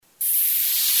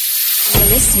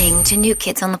listening to New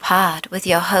Kids on the Pod with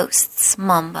your hosts,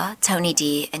 Mamba, Tony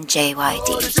D, and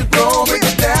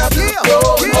JYD.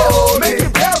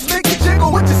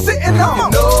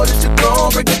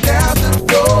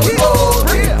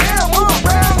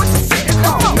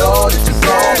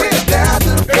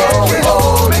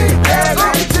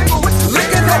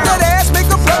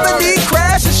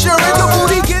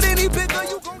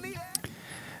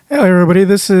 Hello, everybody.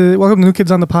 Welcome to New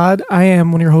Kids on the Pod. I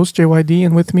am one of your hosts, JYD,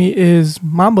 and with me is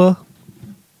Mamba.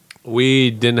 We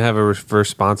didn't have a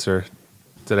first sponsor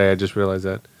today. I just realized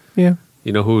that. Yeah.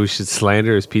 You know who we should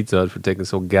slander is Pizza Hut for taking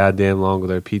so goddamn long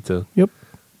with our pizza. Yep.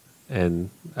 And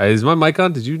is my mic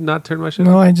on? Did you not turn my shit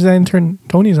No, on? I didn't turn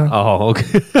Tony's on. Oh,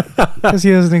 okay. Because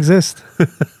he doesn't exist.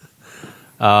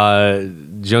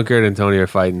 Junkyard and Tony are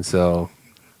fighting, so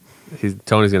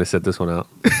Tony's going to sit this one out.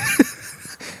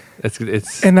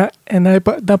 It's and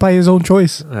not by his own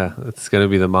choice. yeah, it's going to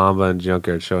be the Mamba and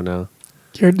Junkyard show now.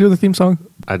 Here, do the theme song.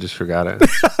 I just forgot it.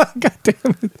 God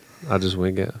damn it. I'll just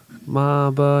wing it.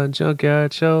 Mamba and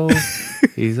Junkyard show.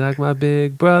 He's like my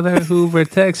big brother who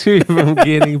protects me from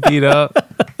getting beat up.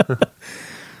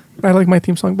 I like my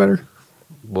theme song better.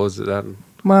 What was it? That?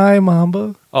 My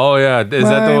Mamba. Oh, yeah. Is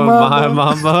that the one? My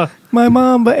Mamba? My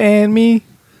Mamba and me.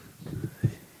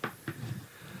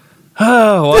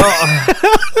 Oh,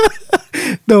 well.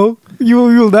 No, you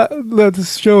will not let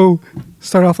this show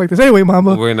start off like this. Anyway,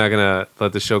 Mamba. We're not going to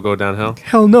let the show go downhill.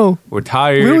 Hell no. We're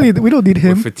tired. We don't need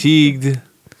him. We're fatigued.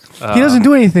 He doesn't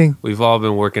do anything. We've all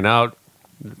been working out.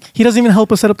 He doesn't even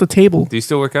help us set up the table. Do you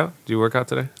still work out? Do you work out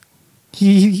today?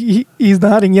 He's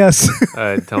nodding yes.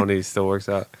 Tony still works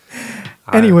out.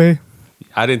 Anyway.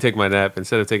 I didn't take my nap.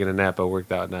 Instead of taking a nap, I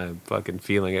worked out, and I'm fucking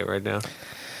feeling it right now.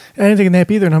 I didn't take a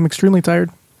nap either, and I'm extremely tired.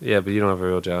 Yeah, but you don't have a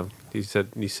real job. You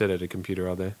sit at a computer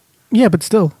all day. Yeah, but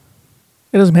still,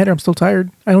 it doesn't matter. I'm still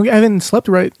tired. I haven't slept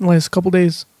right in the last couple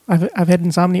days. I've had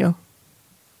insomnia.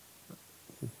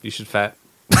 You should fat.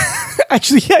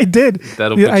 Actually, yeah, I did.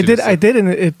 That'll yeah, put I you did. to I did, and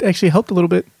it actually helped a little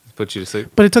bit. Put you to sleep.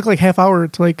 But it took like half hour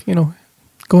to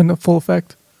go into full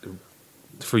effect.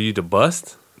 For you to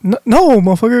bust? No,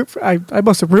 motherfucker. I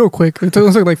busted real quick. It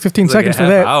took like 15 It's seconds like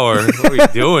for a half that. hour. What are you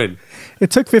doing? It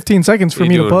took 15 seconds for Are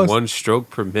me you to doing bust. one stroke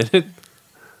per minute?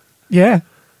 Yeah,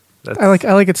 That's, I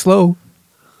like it slow,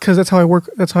 because that's how I work.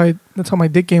 That's how my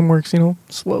dick game works.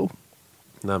 Slow.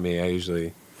 Not me. I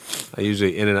usually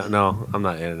in and out. No, I'm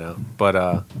not in and out. But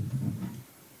I'm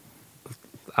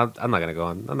not gonna go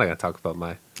on. I'm not gonna talk about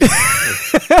my.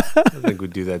 I think we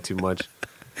do that too much.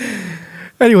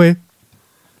 Anyway,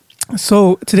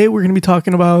 so today we're going to be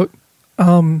talking about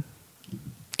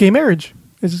gay marriage.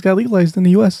 It just got legalized in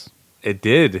the U.S. It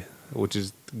did, which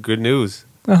is good news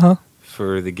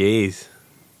for the gays,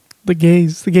 The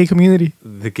gays, the gay community.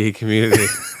 the gay community.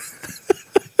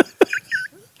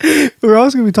 We're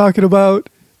also going to be talking about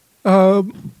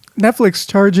Netflix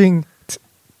charging.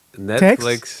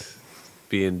 Netflix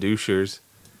being douchers.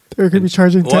 They're going to be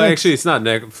charging Well, tax. actually, it's not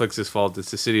Netflix's fault.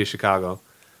 It's the city of Chicago.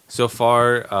 So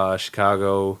far,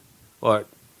 Chicago. What?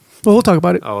 Well, we'll talk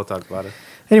about it. Oh, we'll talk about it.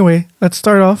 Anyway, let's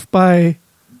start off by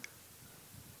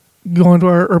going to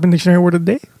our Urban Dictionary word of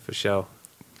the day. For sure.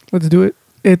 Let's do it.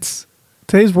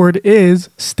 Today's word is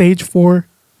stage 4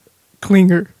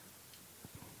 clinger.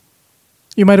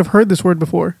 You might have heard this word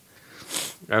before.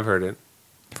 I've heard it.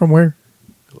 From where?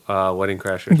 Wedding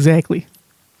Crashers. Exactly.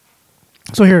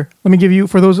 So here, let me give you,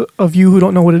 for those of you who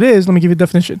don't know what it is, let me give you a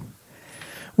definition.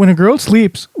 When a girl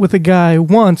sleeps with a guy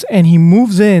once and he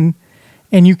moves in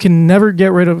and you can never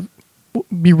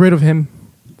be rid of him.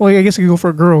 Well, I guess it could go for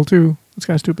a girl too. That's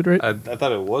kind of stupid, right? I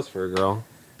thought it was for a girl.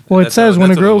 Well, it That's says how-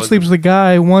 when a that's what it girl was. sleeps with a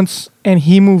guy once and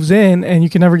he moves in and you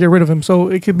can never get rid of him. So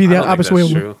it could be the I don't think opposite way.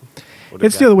 that's true. What a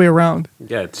It's guy- the other way around.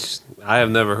 Yeah, I have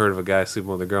never heard of a guy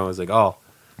sleeping with a girl and was like, oh,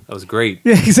 that was great.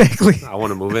 Yeah, exactly. I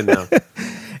want to move in now.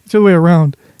 It's the other way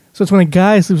around. So it's when a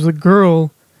guy sleeps with a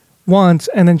girl once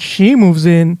and then she moves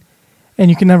in and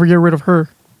you can never get rid of her.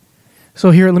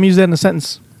 So here, let me use that in a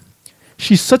sentence.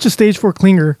 She's such a stage 4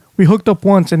 clinger. We hooked up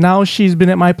once and now she's been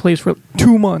at my place for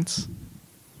 2 months.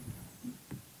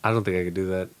 I don't think I could do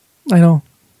that. I know.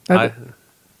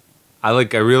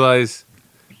 I realize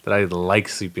that I like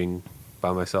sleeping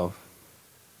by myself.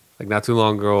 Like not too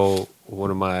long ago, one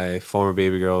of my former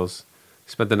baby girls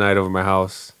spent the night over my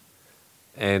house,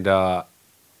 and I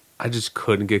just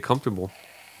couldn't get comfortable.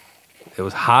 It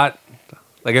was hot.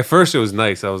 Like at first it was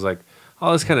nice. I was like,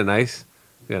 oh, that's kind of nice.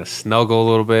 We gotta snuggle a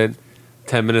little bit.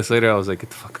 10 minutes later, I was like, get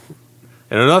the fuck.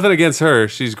 And nothing against her.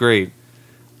 She's great.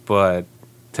 But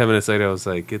 10 minutes later, I was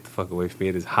like, get the fuck away from me.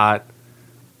 It is hot.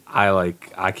 I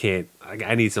can't.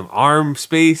 I need some arm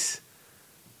space.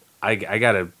 I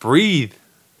gotta breathe.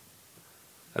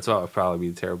 That's why I'd probably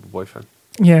be a terrible boyfriend.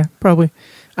 Yeah, probably.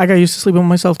 I got used to sleeping with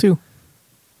myself too.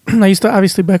 I used to,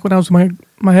 obviously, back when I was with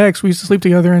my ex, we used to sleep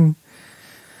together, and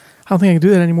I don't think I can do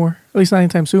that anymore. At least not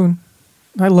anytime soon.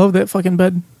 I love that fucking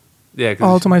bed. Yeah,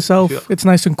 All to myself. It's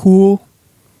nice and cool.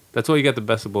 That's why you got the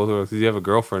best of both worlds. Because you have a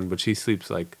girlfriend, but she sleeps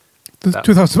like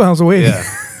 2,000 miles away. Yeah,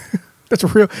 That's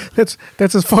real. That's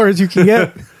as far as you can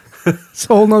get. It's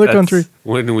a whole nother country.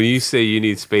 When you say you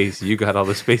need space, you got all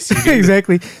the space you need.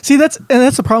 Exactly. See, that's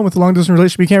the problem with a long distance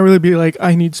relationship. You can't really be like,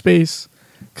 I need space,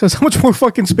 because how much more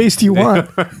fucking space do you want?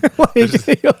 Like, you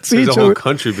don't see There's each a whole other.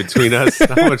 country between us.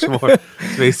 How much more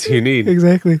space do you need?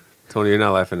 Exactly. Tony, you're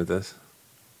not laughing at this.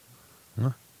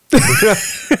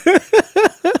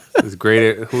 It's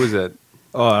great. Who is that?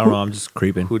 Oh, I don't know. I'm just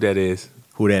creeping. Who that is?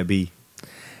 Who that be?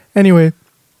 Anyway,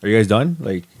 Are you guys done?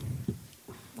 Like,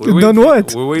 We're done waiting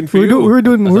what? We're waiting for we you. were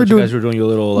doing. I We were thought you doing. guys were doing your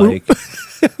little like.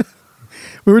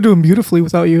 We were doing beautifully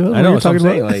without you. I know what what I'm you're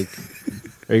saying. Like,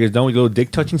 are you guys done with your little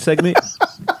dick touching segment?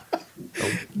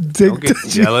 Dick Don't get touching.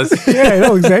 jealous. Yeah, I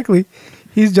know exactly.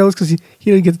 He's jealous because he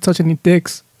didn't get to touch any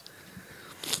dicks.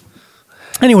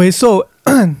 Anyway, so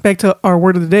back to our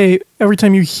word of the day. Every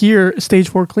time you hear stage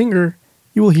 4 clinger,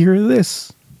 you will hear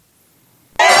this.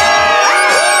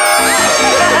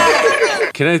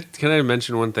 Can I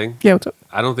mention one thing? Yeah, what's up?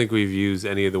 I don't think we've used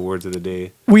any of the words of the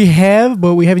day. We have,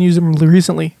 but we haven't used them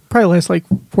recently. Probably last like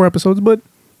 4 episodes, but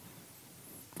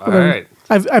All whatever. right.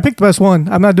 I picked the best one.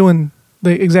 I'm not doing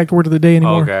the exact word of the day Oh,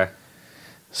 anymore. okay.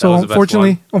 So That was the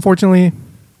best unfortunately,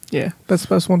 yeah, that's the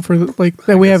best one for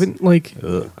that we haven't like.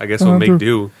 I guess we'll make through.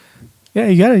 do. Yeah,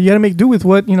 you gotta make do with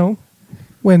what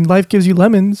when life gives you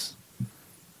lemons,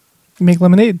 you make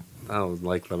lemonade. I don't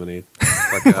like lemonade.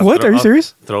 Like, What? Are you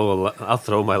serious? I'll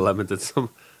throw my lemons at some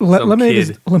Lemonade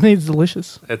kid. lemonade is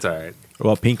delicious. It's all right.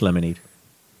 What about pink lemonade?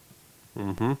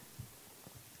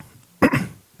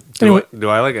 Anyway, Do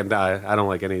I like it? I don't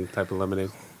like any type of lemonade.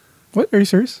 what? Are you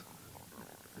serious?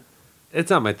 It's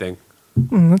not my thing.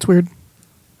 That's weird.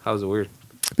 How's it weird?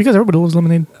 Because everybody loves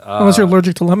lemonade, unless you're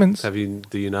allergic to lemons.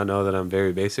 Do you not know that I'm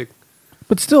very basic?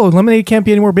 But still, lemonade can't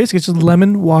be any more basic. It's just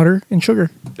lemon, water, and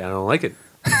sugar. I don't like it.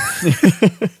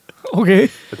 Okay,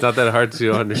 It's not that hard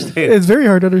to understand. it's very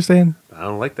hard to understand. I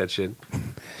don't like that shit.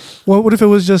 What if it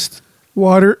was just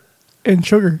water and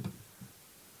sugar?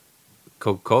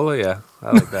 Coca-Cola, yeah,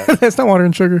 I like that. That's not water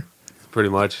and sugar. Pretty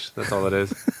much, that's all it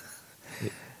is.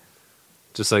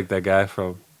 Just like that guy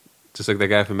from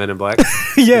Men in Black.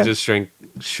 Yeah. He just drank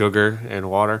sugar and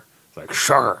water. It's like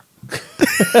sugar,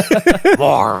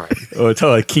 more. Oh, it's all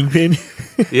like Kingpin.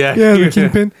 Yeah, Yeah, the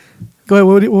kingpin. Go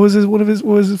ahead. What was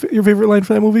your favorite line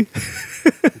for that movie?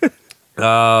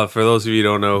 For those of you who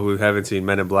don't know who haven't seen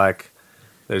Men in Black,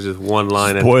 there's just one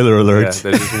line. Spoiler alert. Yeah,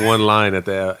 there's just one line at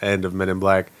the end of Men in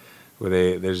Black where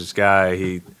there's this guy.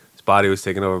 His body was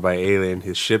taken over by an alien.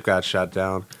 His ship got shot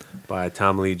down by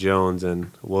Tom Lee Jones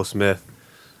and Will Smith.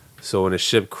 So when his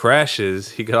ship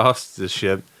crashes, he got off the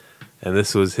ship, and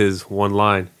this was his one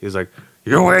line. He was like,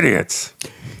 "You idiots!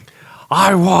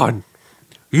 I won.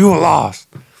 You lost.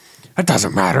 It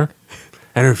doesn't matter.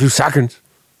 And in a few seconds,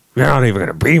 you're not even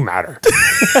gonna be matter."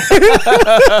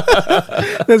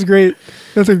 That's great.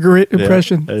 That's a great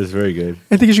impression. That is very good.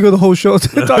 I think you should go the whole show to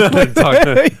talk like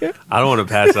that. I don't want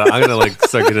to pass out. I'm gonna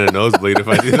start getting a nosebleed if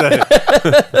I do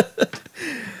that.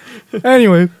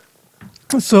 Anyway,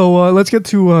 so let's get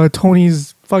to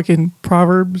Tony's fucking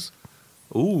proverbs.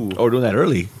 Ooh. Oh, we're doing that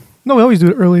early. No, we always do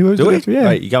it early. We always Do it we? after, yeah. All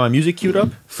right, you got my music queued up?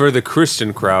 For the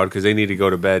Christian crowd, because they need to go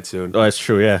to bed soon. Oh, that's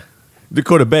true, yeah. To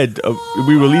go to bed.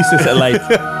 We release this at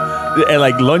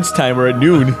like lunchtime or at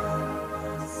noon.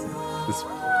 This-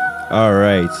 All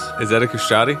right. Is that a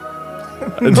castrati?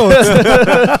 No,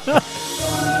 it's-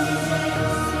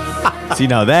 See,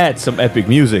 now that's some epic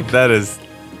music. That is.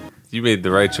 You made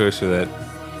the right choice for that.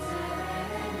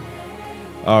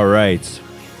 All right.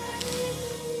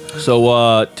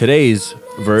 So today's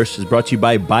verse is brought to you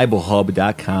by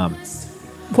BibleHub.com.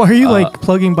 why are you like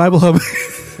plugging Bible Hub?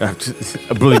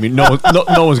 Believe me, no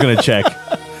one's gonna check.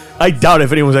 I doubt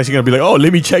if anyone's actually gonna be like, "Oh,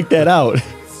 let me check that out."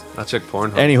 I'll check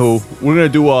Pornhub. Anywho, we're gonna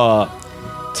do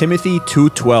Timothy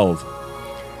 2:12.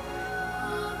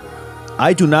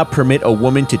 I do not permit a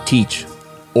woman to teach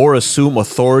or assume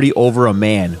authority over a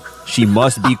man. She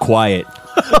must be quiet.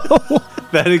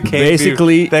 that it can't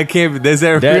Basically, be, that can't. Be, is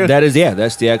that real?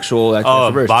 That's the actual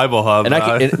verse. Bible Hub. And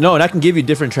I can give you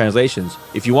different translations.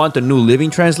 If you want the New Living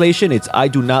Translation, it's I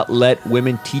do not let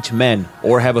women teach men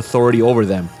or have authority over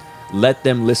them. Let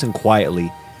them listen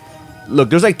quietly. Look,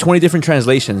 there's like 20 different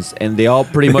translations, and they all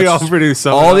pretty much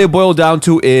all they boil down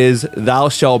to is "Thou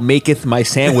shalt maketh my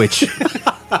sandwich."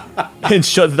 And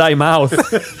shut thy mouth.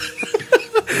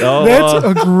 So, That's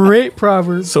a great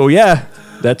proverb. so yeah,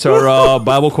 that's our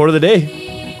Bible quote of the day.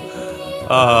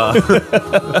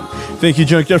 Thank you,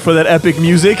 Junkyard, for that epic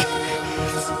music.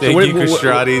 Thank what- you,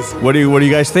 Castratis. What do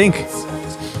you guys think?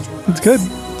 It's good.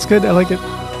 It's good. I like it.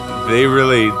 They were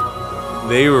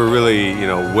really,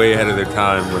 way ahead of their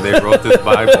time when they wrote this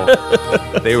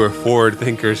Bible. They were forward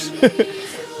thinkers.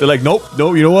 They're like, nope,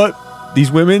 you know what?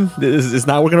 These women, this is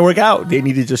not going to work out. They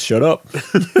need to just shut up.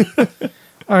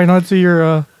 All right, now let's do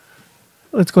your.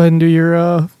 Let's go ahead and do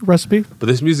your recipe. But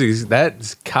this music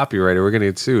that's copyrighted. We're gonna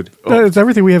get sued. It's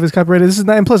everything we have is copyrighted. This is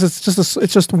not, and plus it's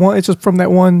just from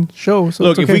that one show. So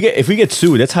Look, it's okay. if we get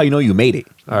sued, that's how you know you made it.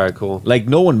 All right, cool. Like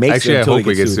no one makes Actually, it I until hope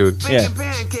we they get sued. Yeah.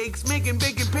 Making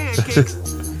bacon pancakes.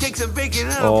 Take some bacon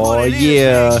out, Oh put it in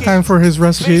yeah. pancakes. Time for his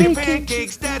recipe. Bacon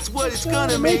pancakes, that's what it's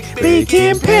gonna make.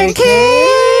 Bacon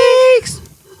pancakes.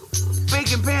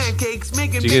 Bacon pancakes,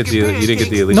 making Did you didn't get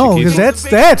the Alicia No, Keys because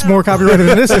one? that's more copyrighted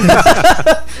than this is.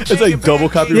 It's like double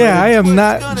copyright. Yeah, I am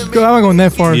not. I'm not going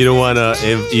that far. You don't want to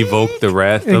evoke the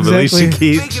wrath of Exactly. Alicia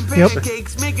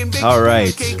Keys. Yep. All right.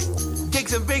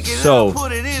 So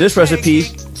this recipe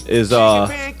is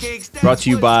brought to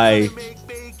you by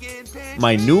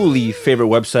my newly favorite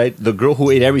website, The Girl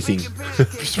Who Ate Everything.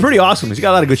 It's pretty awesome. It's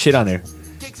got a lot of good shit on there.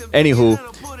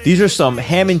 Anywho, these are some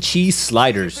ham and cheese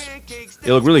sliders.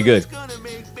 They look really good.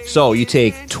 So you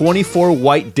take 24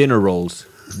 white dinner rolls.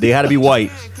 They had to be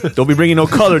white. Don't be bringing no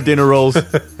colored dinner rolls.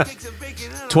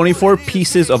 24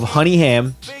 pieces of honey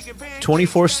ham,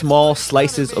 24 small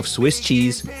slices of Swiss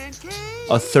cheese,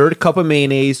 a third cup of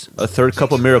mayonnaise, a third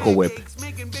cup of Miracle Whip.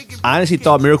 I honestly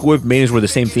thought Miracle Whip and mayonnaise were the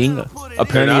same thing.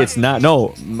 Apparently not? it's not.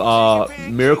 No,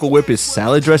 Miracle Whip is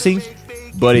salad dressing,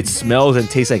 but it smells and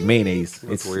tastes like mayonnaise.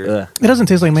 It's weird. It doesn't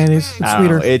taste like mayonnaise. It's I don't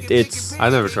know. sweeter. It's I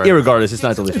never tried. it. irregardless. It's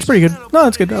not delicious. It's pretty good. No,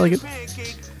 it's good. I like it.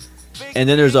 And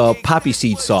then there's a poppy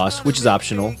seed sauce, which is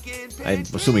optional. I'm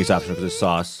assuming it's optional because it's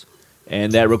sauce.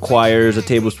 And that requires a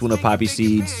tablespoon of poppy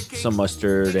seeds, some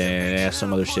mustard, and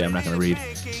some other shit I'm not going to read.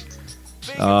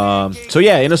 So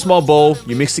yeah, in a small bowl,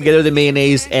 you mix together the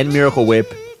mayonnaise and Miracle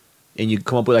Whip, and you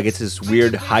come up with like it's this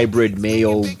weird hybrid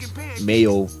mayo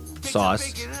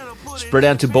sauce. Spread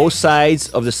onto both sides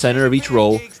of the center of each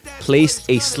roll. Place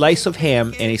a slice of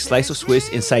ham and a slice of Swiss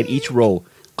inside each roll.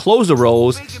 Close the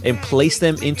rolls and place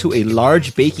them into a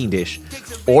large baking dish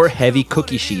or heavy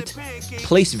cookie sheet.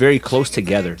 Place very close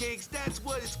together.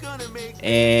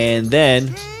 And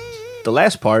then the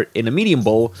last part, in a medium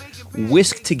bowl,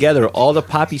 whisk together all the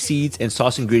poppy seeds and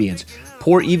sauce ingredients.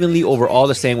 Pour evenly over all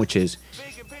the sandwiches.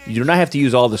 You do not have to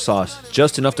use all the sauce,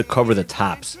 just enough to cover the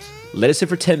tops. Let it sit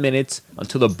for 10 minutes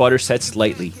until the butter sets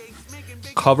slightly.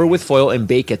 Cover with foil and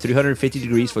bake at 350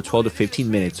 degrees for 12 to 15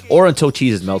 minutes, or until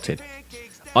cheese is melted.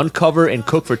 Uncover and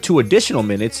cook for 2 additional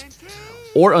minutes,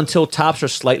 or until tops are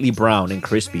slightly brown and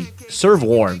crispy. Serve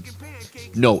warm.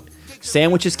 Note,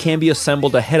 sandwiches can be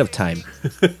assembled ahead of time.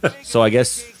 So I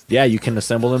guess, yeah, you can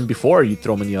assemble them before you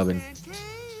throw them in the oven.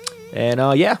 And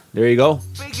yeah, there you go.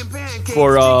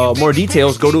 For more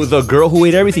details, go to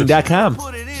thegirlwhoateeverything.com.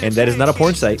 And that is not a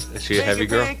porn site. Is she a heavy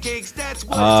girl?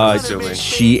 Assuming.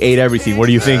 She ate everything. What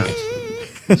do you think?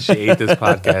 She ate this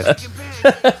podcast.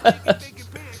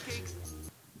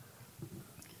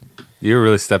 You're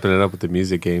really stepping it up with the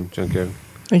music game, Junkyard.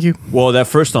 Thank you. Well, that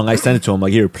first song, I sent it to him.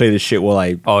 Like, here, play this shit while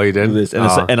I Oh, you did? do this. And,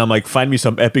 Oh. and I'm like, find me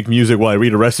some epic music while I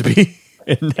read a recipe.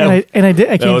 and that, And I did.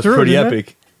 I that came was through. pretty didn't I?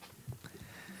 epic.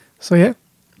 So yeah.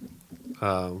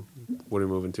 What are we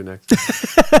moving to next?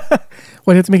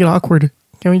 Why do you have to make it awkward?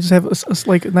 Can we just have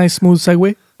like a nice smooth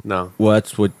segue? No. Well,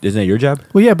 that's what, isn't that your job?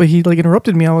 Well, yeah, but he like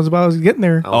interrupted me. I was getting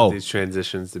there. I want Oh. these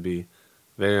transitions to be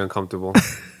very uncomfortable.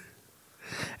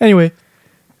 Anyway,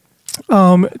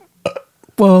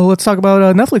 well, let's talk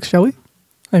about Netflix, shall we?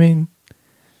 I mean,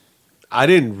 I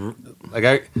didn't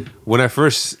when I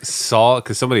first saw it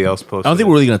because somebody else posted. I don't think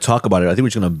we're really going to talk about it. I think we're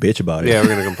just going to bitch about it. Yeah, we're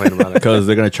gonna complain about it. Because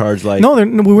they're going to charge like... no,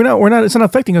 we're not. We're not. It's not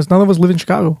affecting us. None of us live in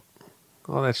Chicago.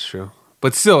 Oh, that's true.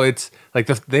 But still, it's like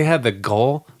they had the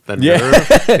gall, the Yeah.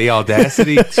 nerve, the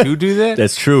audacity to do that.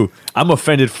 That's true. I'm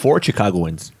offended for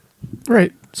Chicagoans.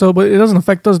 Right. So, but it doesn't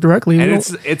affect us directly. And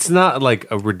We it's not like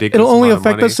a ridiculous. it'll only amount of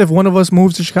affect money. us if one of us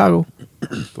moves to Chicago,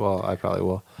 Well, I probably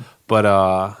will. But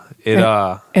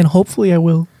and hopefully I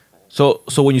will. So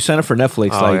when you sign up for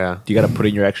Netflix, Oh, like, yeah. do you got to put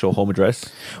in your actual home address?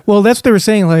 Well, that's what they were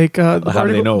saying. Like the How do they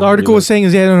article, know? the article was saying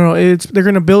is no. They're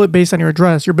going to bill it based on your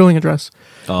address, your billing address.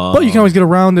 But you can always get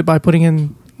around it by putting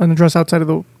in an address outside of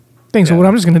the thing. So Yeah. what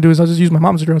I'm just going to do is I'll just use my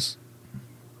mom's address.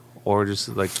 or just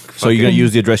like. So you're going to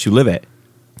use the address you live at?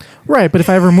 Right. But if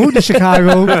I ever move to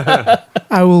Chicago,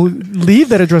 I will leave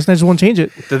that address and I just won't change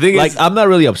it. The thing Like, is, I'm not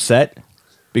really upset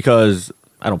because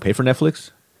I don't pay for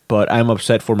Netflix. but I'm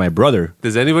upset for my brother.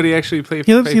 Does anybody actually play?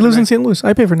 He lives pay for in that? St. Louis.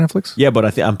 I pay for Netflix. Yeah,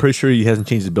 but I'm pretty sure he hasn't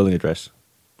changed his building address.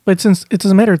 But since it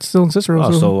doesn't matter, it's still in Cicero.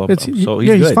 Oh, so it's, he's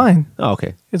yeah, he's good. fine. Oh,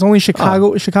 okay. It's only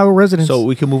Chicago residents. So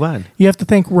we can move on. You have to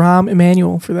thank Rahm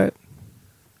Emanuel for that.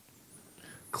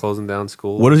 Closing down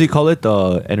school. What does he call it?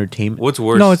 The entertainment. What's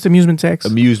worse? No, it's amusement tax.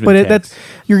 Amusement but tax. that's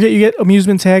you get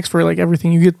amusement tax for like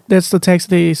everything. That's the tax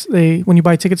they when you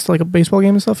buy tickets to like a baseball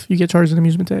game and stuff, you get charged an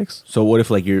amusement tax. So what if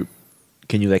like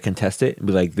can you like contest it and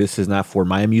be like, this is not for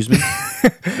my amusement?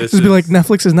 This Just be like,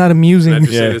 Netflix is not Can I amusing.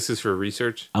 just say Yeah. this is for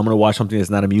research? I'm gonna watch something that's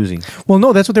not amusing. Well,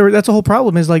 no, that's the whole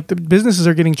problem is like the businesses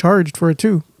are getting charged for it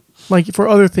too, like for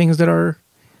other things that are.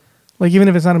 Like even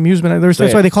if it's not amusement, that's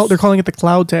yeah. why they're calling it the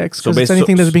cloud tax because it's basi-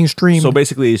 anything that's being streamed. So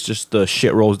basically, it's just the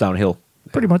shit rolls downhill.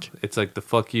 pretty much. It's like the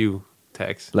fuck you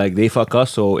tax. Like they fuck us,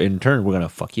 so in turn we're gonna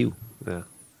fuck you Yeah.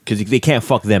 because they can't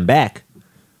fuck them back,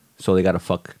 so they gotta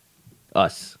fuck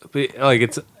us. But like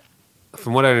it's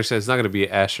from what I understand, it's not going to be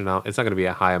an astronaut. It's not going to be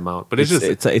a high amount, but it's just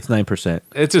it's 9%.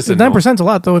 it's just a 9% a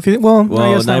lot though. If you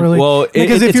I guess not really.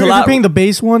 Because if it's a you're lot. paying the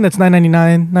base one, that's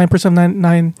 $9.99. 9%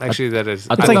 nine. Actually, that is.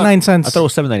 I It's thought- like 9 cents. I thought it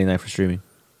was $7.99 for streaming.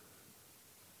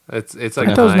 It's I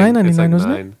like thought it was nine. $9.99, It's like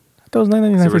wasn't it? nine. I thought it was $9.99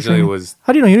 for Originally streaming. it was-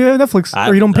 How do you know? You don't have Netflix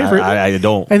or you don't pay for it. I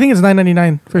don't. I think it's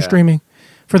 $9.99 for Yeah. streaming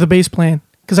for the base plan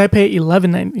because I pay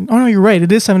 $11.99. Oh no, you're right.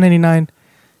 It is $7.99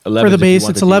 for the base.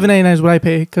 It's $11.99 is what I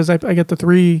pay because I get the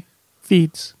 3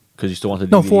 feeds. because you still want the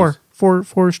No, DVDs.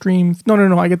 four streams.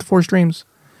 No. I get the 4 streams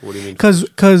What do you mean?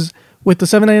 because with the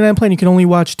 $7.99 plan, you can only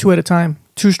watch 2 at a time,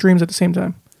 2 streams at the same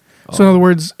time. So in other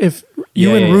words, if you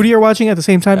Yeah, and yeah, Rudy are watching at the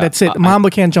same time, Yeah, that's it. I- Mamba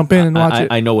can't jump in and watch it.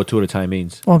 I know what 2 at a time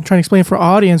means. Well, I'm trying to explain for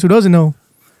our audience who doesn't know.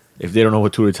 If they don't know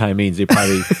what 2 at a time means, they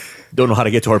probably don't know how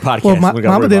to get to our podcast. Well, We gotta Mamba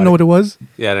worry didn't about know what it was.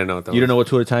 Yeah, I didn't know what that You was. don't know what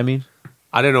 2 at a time means?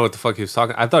 I didn't know what the fuck he was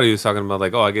talking. I thought he was talking about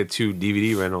like, oh, I get 2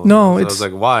 DVD rentals. No, So I it's- was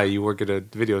like, why? You work at a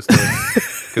video store?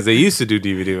 Because they used to do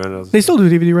DVD rentals. They still do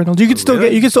DVD rentals. You can still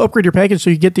Really? you can still upgrade your package so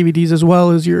you get DVDs as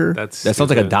well as your. That sounds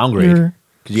like a stupid. downgrade Your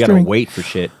because you gotta streaming. wait for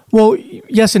shit. Well,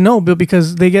 yes and no, but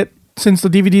because they get since the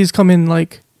DVDs come in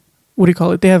like what do you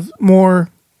call it? They have more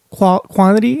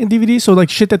quantity in DVDs, so like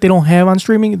shit that they don't have on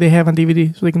streaming, they have on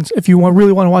DVD. So they can, if you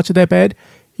really want to watch it that bad,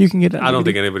 you can get it. On I don't DVD.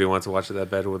 think anybody wants to watch it that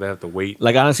bad where they have to wait.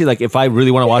 Like honestly, like if I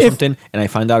really want to watch If- something and I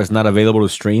find out it's not available to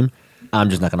stream, I'm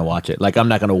just not gonna watch it. Like I'm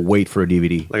not gonna wait for a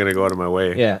DVD. I'm not gonna go out of my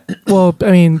way. Yeah. Well,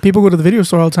 I mean, people go to the video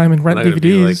store all the time and I'm rent not gonna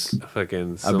be DVDs. like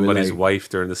fucking be somebody's like- wife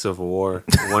during the Civil War,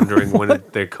 wondering when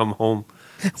they come home,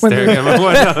 When staring at my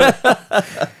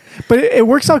window. But it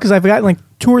works out because I've gotten like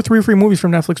 2 or 3 free movies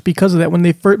from Netflix because of that. When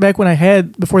back when I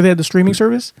had before they had the streaming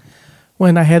service,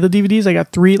 when I had the DVDs, I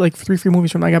got 3 free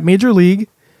movies from them. I got Major League,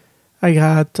 I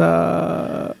got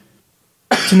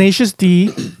Tenacious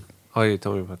D, Oh, you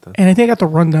told me about that. and I think I got The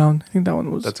Rundown. I think that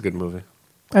one was. That's a good movie.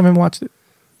 I haven't watched it,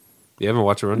 You haven't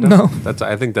watched a rundown? No.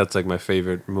 I think that's like my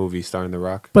favorite movie starring The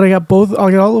Rock. but I got both.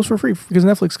 I got all those for free because of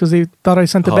Netflix because they thought I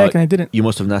sent it back and I didn't. You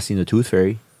must have not seen the Tooth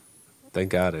Fairy. Thank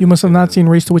God. You must have not seen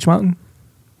Race to Witch Mountain.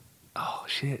 Oh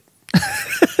shit!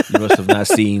 You must have not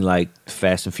seen like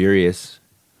Fast and Furious.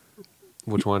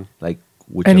 Which one? Like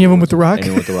Any of them with The Rock?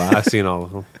 Anyone with The Rock. I've seen all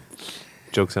of them.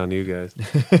 Jokes on you guys.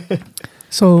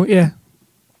 So yeah.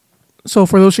 So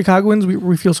for those Chicagoans,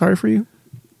 we feel sorry for you.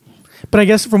 But I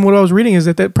guess from what I was reading is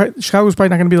that Chicago's probably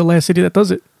not going to be the last city that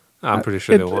does it. I'm pretty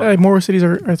sure they will. More cities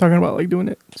are talking about like doing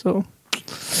it. So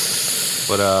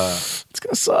But it's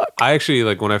gonna suck. I actually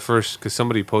like when I first because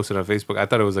somebody posted on Facebook. I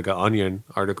thought it was like an Onion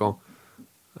article.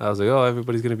 I was like, oh,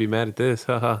 everybody's gonna be mad at this.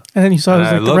 Haha. And then you saw it was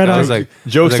And I like the looked, red I eye. was like,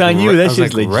 Joke's I was like, on you, re- that I was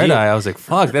shit's like, red legit. eye. I was like,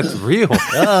 fuck, that's real.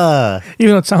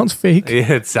 Even though it sounds fake.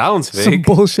 Yeah, it sounds Some fake.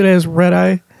 bullshit ass red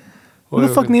eye. Who the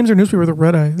What- fuck names their newspaper the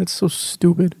red eye? That's so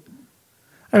stupid.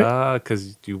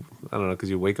 Because I don't know, because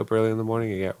you wake up early in the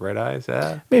morning and you got red eyes.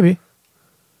 Maybe.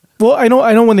 Well, I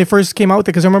know when they first came out with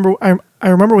it because I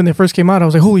remember when they first came out. I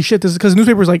was like, holy shit! This is because the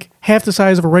newspaper is like half the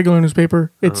size of a regular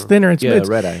newspaper. It's thinner. It's, Yeah, it's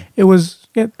red eye. It was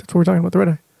that's what we're talking about. The red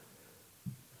eye.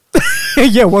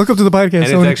 Yeah, welcome to the podcast.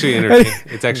 And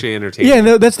Sony. it's actually entertaining. Yeah, and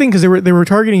that's the thing because they were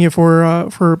targeting it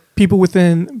for people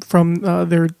from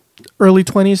their early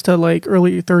 20s to like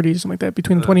early 30s, something like that,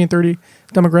 between the 20 and 30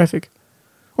 demographic.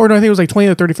 Or no, I think it was like 20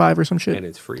 to 35 or some shit. And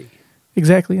it's free.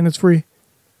 Exactly, and it's free.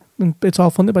 And it's all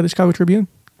funded by the Chicago Tribune.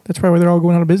 That's probably why they're all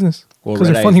going out of business because Red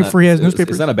they're Eye funding is not- free as it's-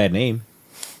 newspapers. It's not a bad name.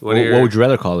 What, What would you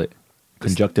rather call it?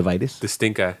 Conjunctivitis? The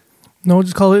stink eye. No,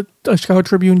 just call it a Chicago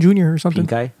Tribune Junior or something.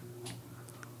 Pink eye?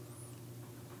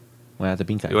 Why not the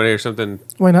pink eye? You want to hear something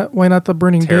Why not? Why not the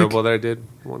burning terrible dick? that I did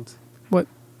once? What?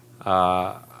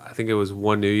 I think it was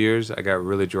one New Year's. I got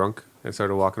really drunk and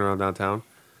started walking around downtown.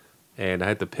 and I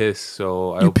had to piss,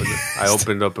 so I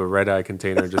opened up a red eye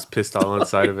container and just pissed all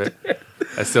inside of it.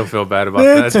 I still feel bad about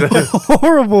That's that.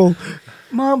 horrible.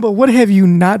 Mamba, what have you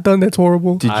not done that's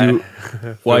horrible? Did you,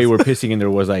 while you were pissing in there,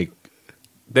 was like,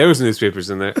 There was newspapers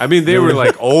in there. I mean, they were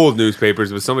like old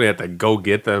newspapers, but somebody had to go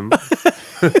get them.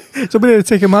 Somebody had to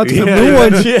take him out to the Yeah, new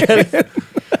one. yeah.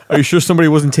 Are you sure somebody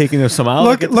wasn't taking some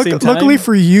out at the same time? Luckily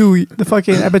for you,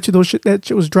 I bet you that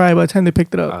shit was dry by the time they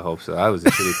picked it I up. hope so. I was a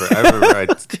shitty person. I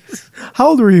remember. How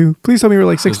old were you? Please tell me you were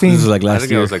like 16. This is like I last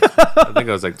think year. I was like. I think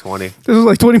I was like 20. This was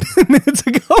like 20 minutes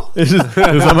ago.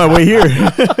 It was on my way here.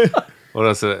 What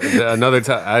else? Another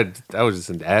time, I was just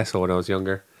an asshole when I was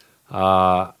younger.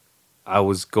 I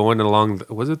was going along.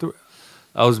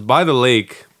 I was by the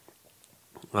lake,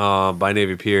 by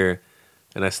Navy Pier,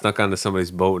 and I snuck onto somebody's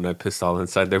boat and I pissed all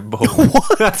inside their boat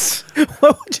What?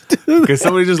 What would you do? because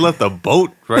somebody just left the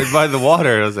boat right by the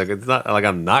water. I was like, it's not like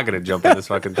I'm not gonna jump in this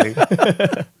fucking thing.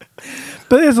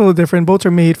 But it's a little different. Boats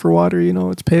are made for water,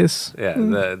 it's piss. Yeah,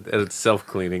 it's self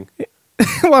cleaning.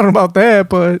 Well, I don't know about that,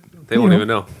 but They won't even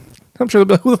know. I'm sure they'll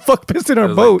be like, who the fuck pissed in I our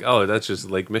was boat? like, oh, that's just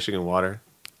Lake Michigan water.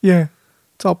 Yeah.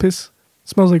 It's all piss.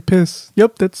 Smells like piss.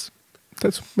 Yep, that's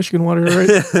Michigan water,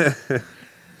 right?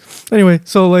 Anyway,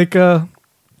 so like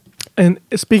and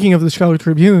speaking of the Chicago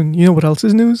Tribune, you know what else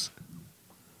is news?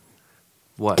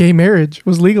 What? Gay marriage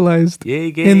was legalized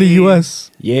Yay, gay. in the US.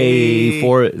 Yay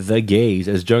for the gays.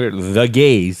 As Jugger, the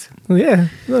gays. Well, yeah,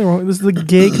 nothing wrong. This is the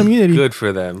gay community. Good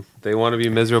for them. They want to be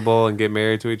miserable and get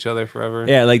married to each other forever.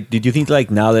 Yeah, like, did you think, like,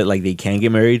 now that, like, they can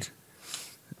get married,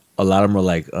 a lot of them are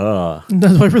like, Does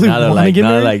I really now they're want to like, get now,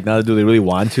 married? like, now do they really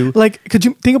want to? Like, could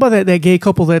you think about that gay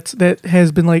couple that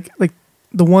has been like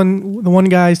the one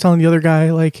guy is telling the other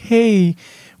guy like, hey,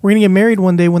 we're gonna get married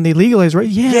one day when they legalize, right?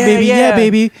 Yeah, baby, yeah,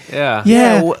 baby, Yeah.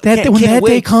 yeah. When that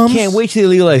day comes, Can't wait till they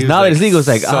legalize. He was Now that like, it's legal, it's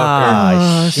like,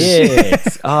 sucker.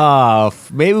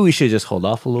 shit. Maybe we should just hold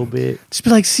off a little bit. just be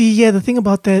like, see, yeah, the thing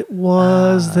about that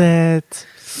was that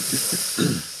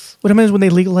what I meant is when they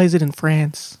legalize it in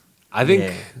France. I think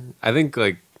Yeah.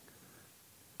 like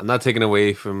I'm not taking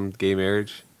away from gay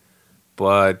marriage,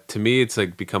 but to me it's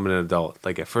like becoming an adult.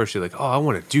 Like at first you're like, oh, I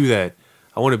want to do that.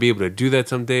 I want to be able to do that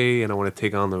someday, and I want to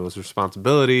take on those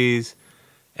responsibilities.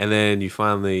 And then you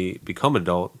finally become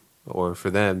adult, or for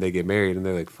them, they get married, and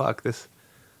they're like, fuck, this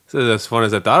is as fun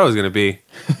as I thought it was gonna be.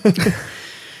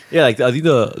 Yeah, like, I think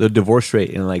the divorce rate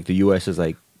in, like, the U.S. is,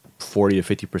 like, 40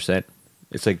 to 50%.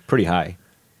 It's, like, pretty high.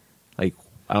 Like,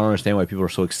 I don't understand why people are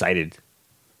so excited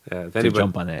Yeah, if to anybody,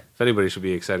 jump on that. if anybody should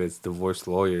be excited, it's divorce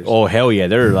lawyers. Oh, hell yeah.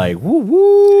 They're like, woo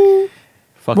woo.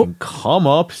 Fucking come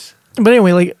ups. But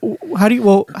anyway, like, how do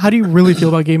you really feel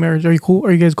about gay marriage? Are you cool?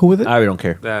 Are you guys cool with it? I really don't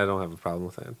care. I don't have a problem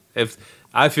with that.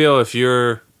 If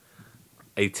you're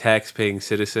a tax-paying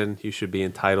citizen, you should be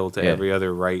entitled to Yeah. every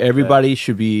other right. Everybody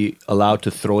should be allowed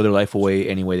to throw their life away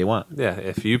any way they want. Yeah,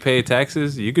 if you pay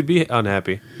taxes, you could be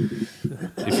unhappy.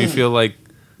 If you feel like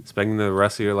spending the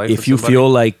rest of your life, If with you somebody, feel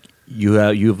like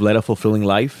you've led a fulfilling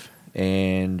life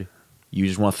and you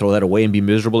just want to throw that away and be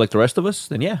miserable like the rest of us,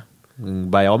 then yeah,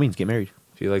 by all means, get married.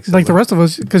 if you like Like the someone- rest of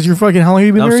us, because you're fucking. How long have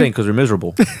you been I'm married? saying because we're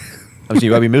miserable. I'm saying you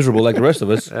gotta be miserable like the rest of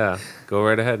us. yeah, go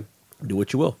right ahead. Do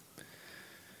what you will.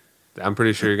 I'm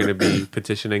pretty sure you're going to be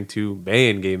petitioning to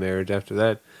ban gay marriage after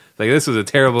that. Like, this was a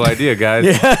terrible idea,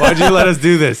 guys. Why'd you let us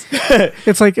do this?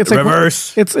 It's like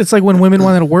Reverse. It's like when women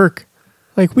wanted to work.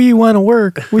 Like, we want to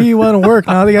work. We want to work.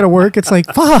 Now they got to work. It's like,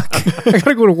 fuck. I got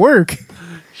to go to work.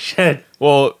 Shit.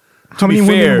 Well, How many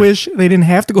women wish they didn't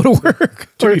have to go to work?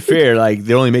 to be fair, like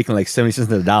they're only making like 70 cents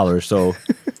on the dollar, so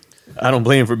I don't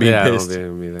blame them for being Yeah, I don't pissed.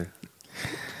 blame him either.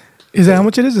 Is that how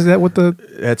much it is? Is that what the...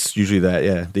 That's usually that.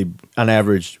 Yeah, they on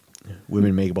average,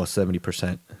 women make about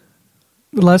 70%.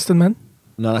 Less than men?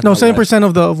 No, No, 70%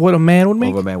 of what a man would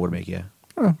make? of a man would make. Yeah,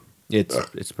 Oh.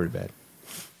 it's pretty bad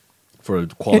for a In,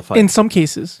 qualified. in some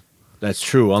cases. That's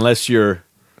true, unless you're,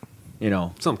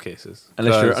 Some cases.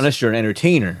 unless you're an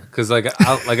entertainer, Because, like,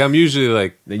 I'm usually,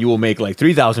 like, then you will make like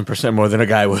 3,000% more than a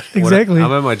guy would. when Exactly.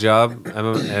 I'm at my job,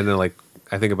 and then, like,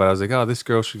 I think about it, I was like, oh, this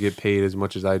girl should get paid as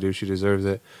much as I do. She deserves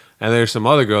it. And there's some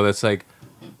other girl that's like,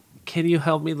 can you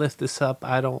help me lift this up?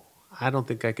 I don't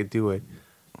think I could do it.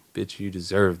 Bitch, you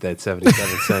deserve that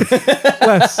 77 cents.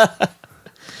 Less.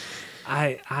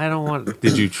 I don't want.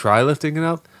 Did you try lifting it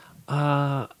up?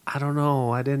 I don't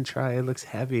know. I didn't try. It looks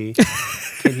heavy.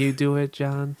 Can you do it,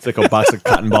 John? It's like a box of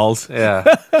cotton balls. Yeah.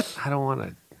 I don't want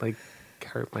to like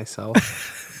hurt myself.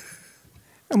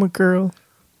 I'm a girl.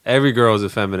 Every girl is a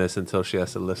feminist until she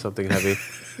has to lift something heavy,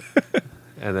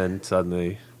 and then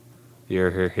suddenly you're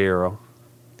her hero.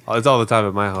 Oh, it's all the time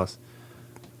at my house.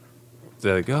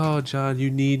 They're like, "Oh, John,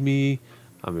 you need me.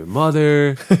 I'm your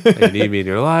mother. You need me in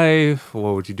your life.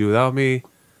 What would you do without me?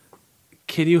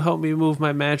 Can you help me move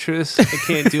my mattress? I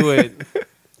can't do it.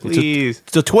 Please.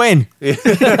 It's a twin. It's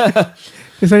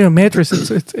not even a mattress.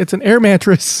 It's an air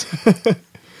mattress.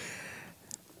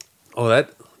 Oh,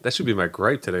 that should be my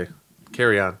gripe today.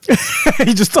 Carry on.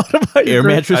 You just thought about your Air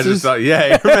gripe. I mattresses. just thought,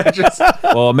 yeah, air mattress.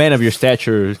 Well, a man of your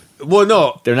stature, Well,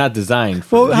 no, they're not designed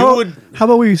for. Well, how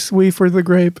about we wait for the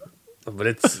grape? but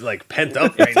it's like pent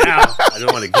up right now. I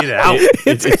don't want to get it out.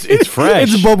 It's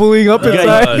fresh. It's bubbling up You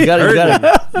inside.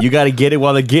 gotta, you gotta get it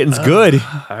while the getting's good.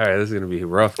 All right, this is gonna be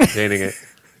rough containing it.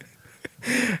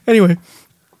 Anyway,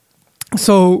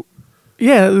 so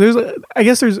yeah, I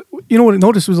guess there's, you know what I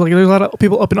noticed was like there's a lot of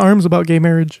people up in arms about gay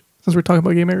marriage since we're talking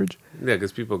about gay marriage. Yeah,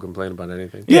 because people complain about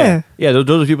anything. Yeah. Yeah, those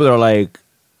are people that are like,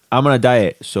 I'm on a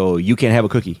diet, so you can't have a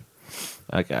cookie.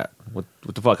 Like, what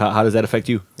the fuck? How does that affect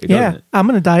you? It Yeah, doesn't. I'm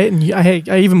gonna diet, and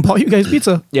I even bought you guys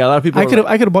pizza. Yeah, a lot of people. I could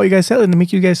have bought you guys salad to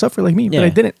make you guys suffer like me, but Yeah. I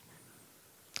didn't.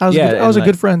 I was and a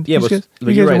good friend. Yeah, You but guys- but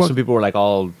you you're guys are right. wel- Some people were like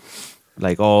all,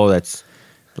 like, oh, that's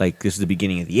like this is the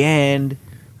beginning of the end.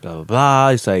 Blah blah blah.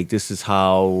 It's like this is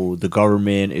how the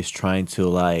government is trying to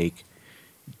like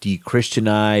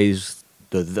de-Christianize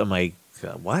the I'm like,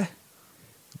 what?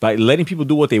 By letting people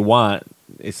do what they want,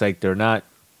 it's like they're not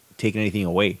taking anything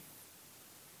away.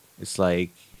 It's like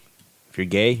if you're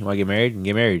gay, you want to get married, and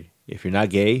get married. If you're not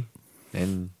gay,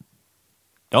 then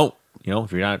don't. You know,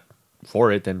 if you're not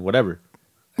for it, then whatever.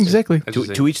 Exactly. That's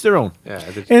just To each their own. Yeah,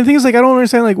 And the thing is, like, I don't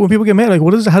understand, like, when people get mad, like,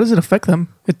 how does it affect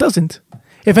them? It doesn't.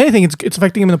 If anything, it's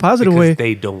affecting them in a positive because way.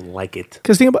 they don't like it.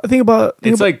 Because think about.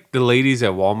 It's like the ladies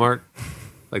at Walmart,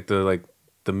 like the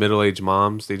middle-aged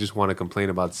moms. They just want to complain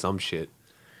about some shit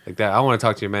like that. I want to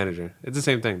talk to your manager. It's the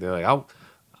same thing. They're like,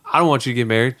 I don't want you to get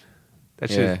married. That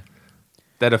shit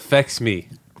that affects me.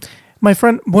 my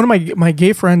friend, one of my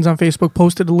gay friends on Facebook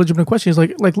posted a legitimate question. He's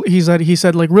like he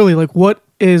said like, really, like,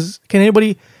 can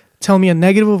anybody tell me a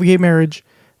negative of gay marriage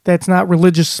that's not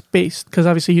religious based? Because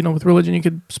obviously, you know, with religion you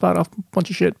could spot off a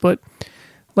bunch of shit, but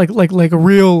like a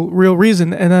real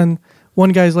reason. And then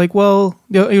one guy's like, well,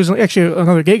 he was actually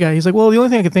another gay guy. He's like, well, the only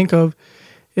thing I can think of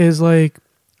is like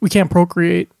we can't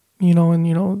procreate, you know, and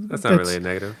you know That's not really a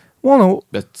negative. Well, no,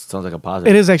 That sounds like a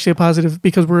positive. it is actually a positive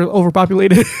because we're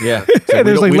overpopulated. Yeah. And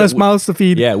there's like less mouths to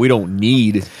feed. Yeah, we don't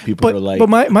need people But to like. but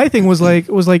my thing was like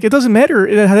it doesn't matter.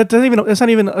 That's not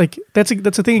even like that's a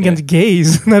thing against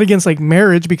gays, not against like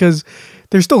marriage, because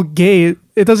they're still gay.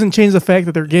 It doesn't change the fact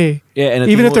that they're gay. Yeah, and the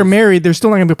even thing if they're was- married, they're still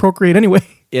not going to procreate anyway.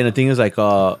 And the thing is, like,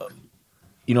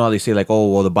 you know how they say, like,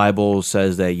 oh, well, the Bible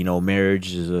says that, you know,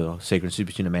 marriage is a sacred institution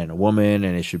between a man and a woman,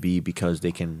 and it should be because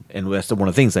they can, and that's one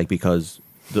of the things, like, because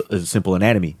it's a simple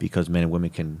anatomy, because men and women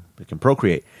can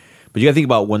procreate. But you got to think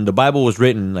about when the Bible was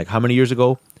written, like, how many years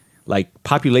ago? Like,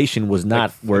 population was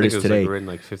not where it is today. Like written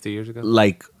like 50 years ago.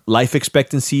 Like, life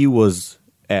expectancy was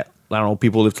at, I don't know,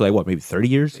 people lived to like, what, maybe 30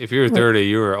 years? If you were 30,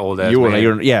 you were old ass. You were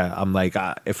man. like, yeah, I'm like,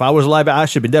 if I was alive, I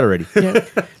should have been dead already. Yeah.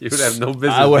 You would have no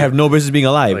business. I would have no business being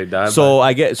Like, alive. die So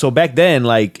by- so back then,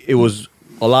 like, it was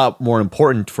a lot more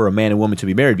important for a man and woman to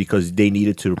be married because they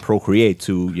needed to procreate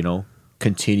to, you know,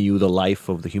 continue the life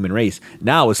of the human race.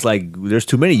 Now it's like there's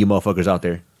too many of you motherfuckers out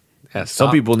there. Yeah, Some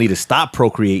stop. people need to stop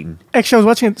procreating. Actually, I was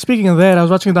watching. Speaking of that, I was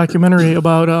watching a documentary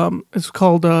about it's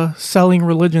called "Selling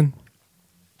Religion."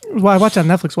 Well, I watched it on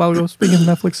Netflix a while ago. Speaking of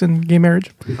Netflix and gay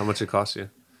marriage, How much it cost you?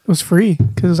 it was free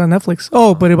because it was on Netflix.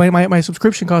 Oh, but my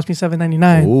subscription cost me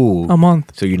 $7.99 Ooh. a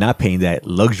month. So you're not paying that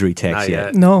luxury tax Not yet.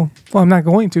 yet. No, well, I'm not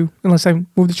going to unless I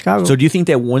move to Chicago. So do you think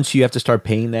that once you have to start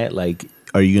paying that, like,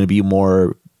 are you going to be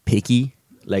more picky,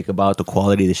 like, about the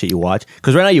quality of the shit you watch?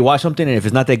 Because right now you watch something and if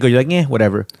it's not that good, you're like,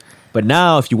 whatever. But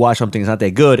now if you watch something that's not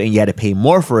that good and you had to pay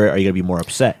more for it, are you going to be more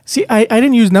upset? See, I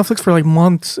didn't use Netflix for like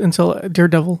months until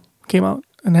Daredevil came out,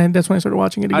 and then that's when I started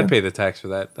watching it again. I'd pay the tax for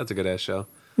that. That's a good ass show.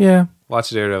 Yeah.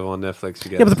 Watch Daredevil on Netflix.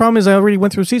 Yeah, but the problem is I already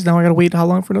went through a season. Now I got to wait how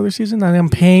long for another season? And I'm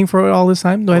paying for it all this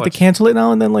time. Do I have to Watch- cancel it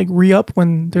now and then like re-up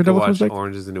when You Daredevil can comes watch back?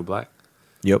 Orange is the New Black.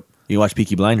 Yep. You watch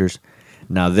Peaky Blinders.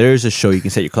 Now there's a show you can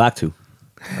set your clock to.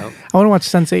 I want to watch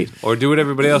Sense8. Or do what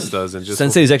everybody else does and just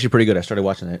Sensei is actually pretty good. I started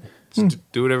watching it.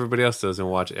 do what everybody else does and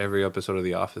watch every episode of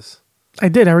The Office. I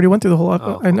did. I already went through the whole.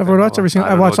 Oh, I never okay. watched every single.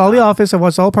 I I don't watched know all what The time. Office. I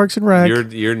watched all Parks and Rec.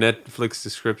 Your Netflix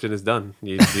description is done.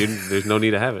 There's no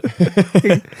need to have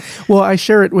it. Well, I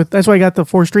share it with. That's why I got the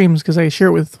 4 streams because I share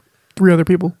it with 3 other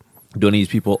people. Do any of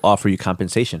these people offer you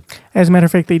compensation? As a matter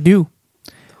of fact, they do.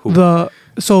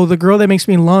 So the girl that makes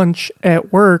me lunch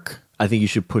at work, I think you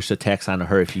should push the tax on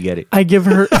her if you get it. I give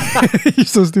her. You're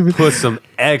so stupid. Put some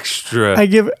extra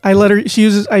I let her.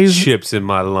 I use chips in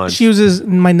my lunch. She uses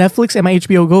my Netflix and my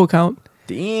HBO Go account.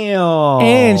 Damn.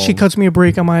 And she cuts me a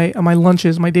break on my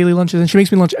lunches, my daily lunches, and she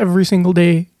makes me lunch every single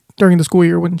day during the school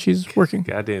year when she's working.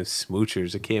 Goddamn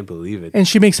smoochers. I can't believe it. And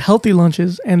she makes healthy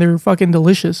lunches, and they're fucking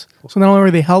delicious. So not only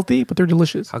are they healthy, but they're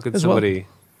delicious. How could as well. somebody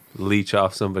leech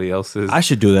off somebody else's? I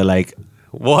should do that. Like,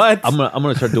 What? I'm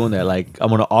gonna start doing that. Like, I'm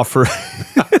gonna offer.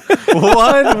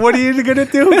 What? What are you gonna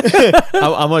do?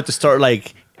 I'm going to start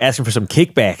like asking for some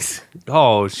kickbacks.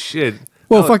 Oh shit!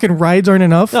 Well, fucking rides aren't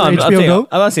enough No, for I'm HBO Go.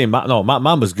 not saying. No,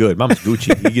 Mama's good. Mama's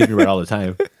Gucci. He gives me right all the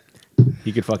time.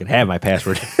 He could fucking have my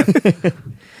password.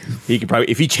 He could probably,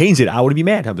 if he changed it, I would be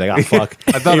mad. I'm like, oh fuck.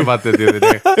 I thought about that the other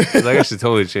day. I was like, I should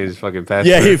totally change his fucking password.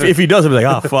 Yeah, if he does, I'm like,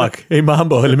 oh fuck. Hey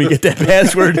Mambo, let me get that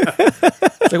password.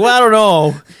 It's like, well, I don't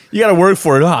know. You got to work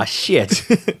for it. Oh shit.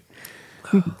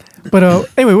 But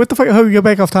anyway, what the fuck? How we get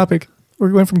back off topic?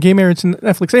 We went from gay marriage to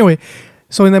Netflix. Anyway,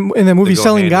 so in the movie go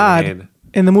Selling hand in God, hand.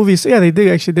 in the movies, yeah, they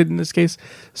did in this case.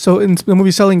 So in the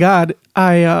movie Selling God,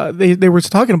 they were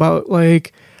talking about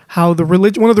like how the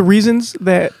religion. One of the reasons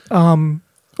that well,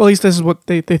 at least this is what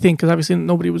they think, because obviously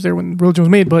nobody was there when religion was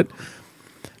made. But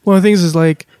one of the things is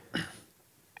like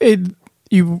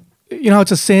you know how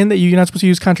it's a sin that you're not supposed to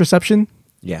use contraception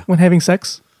Yeah. when having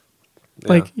sex. Yeah.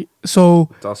 Like so,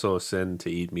 It's also a sin to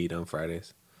eat meat on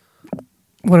Fridays.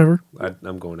 whatever.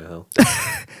 I'm going to hell.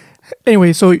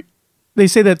 Anyway, so they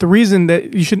say that the reason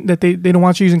that you shouldn't, that they don't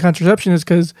want you using contraception is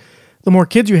because the more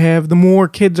kids you have, the more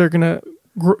kids are gonna,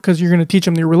 because you're gonna teach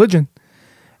them your religion,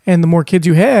 and the more kids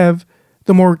you have,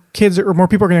 the more kids or more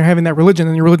people are gonna have in that religion,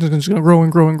 and your religion is just gonna grow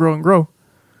and grow and grow and grow,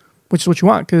 which is what you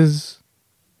want, because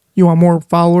you want more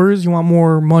followers, you want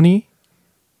more money,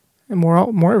 and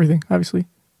more everything. Obviously,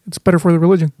 it's better for the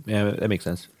religion. Yeah, that makes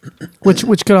sense.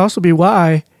 Which could also be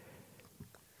why.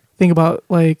 Think about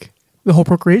like the whole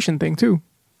procreation thing too,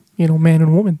 you know, man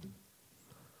and woman.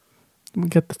 We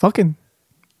get the fucking,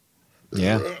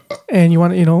 Yeah, and you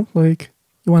want you know like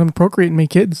you want them to procreate and make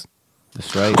kids.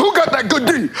 that's right. Who got that good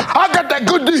D? I got that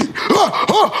good D. Who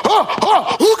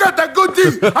got that good D?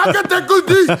 I got that good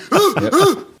D.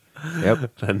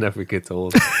 Yep. That never gets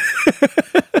old.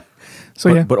 So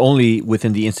But, yeah. but only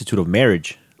within the Institute of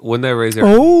Marriage, Wouldn't that raise our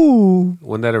Oh,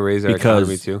 wouldn't that erase our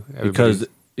economy too?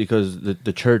 because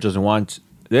the church doesn't want.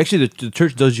 Actually, the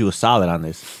church does you a solid on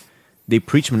this. They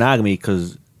preach monogamy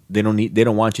because they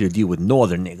don't want you to deal with no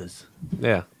other niggas.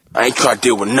 Yeah. I ain't trying to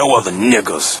deal with no other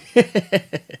niggas.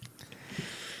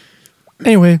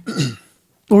 anyway,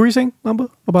 what were you saying, Mamba,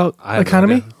 about I have no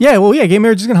economy? idea. Yeah, well, yeah, gay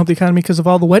marriage is gonna help the economy because of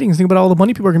all the weddings. Think about all the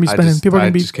money people are gonna be spending. People are I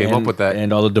gonna be just came up with that.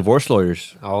 And all the divorce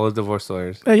lawyers. All the divorce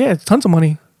lawyers. yeah, it's tons of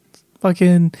money.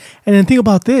 Fucking, and then think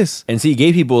about this. And see,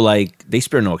 gay people like they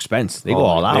spare no expense. They go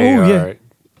all out. They Oh, yeah. are-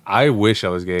 I wish I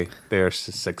was gay. They are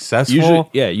successful.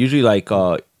 Usually like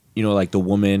you know, like the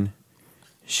woman,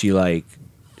 she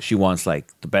wants like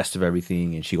the best of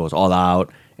everything, and she goes all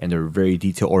out, and they're very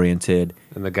detail oriented.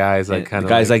 And the guy's like And kind the of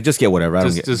guy's like, just get whatever. I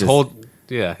don't just get hold.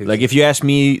 Yeah. he's- Like if you ask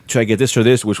me, should I get this or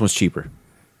this? Which one's cheaper?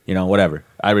 You know, whatever.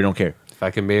 I really don't care. if I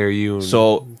can marry you. And,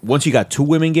 So once you got two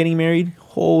women getting married,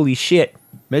 holy shit!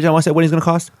 Imagine how much that wedding's gonna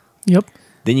cost. Yep.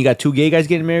 Then you got two gay guys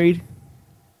getting married.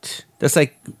 That's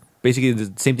like basically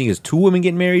the same thing as two women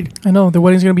getting married. I know the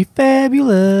wedding's gonna be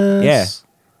fabulous. Yeah,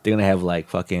 they're gonna have like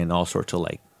fucking all sorts of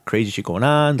like crazy shit going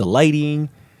on. The lighting.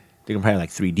 They're gonna probably have like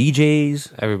 3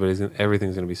 DJs.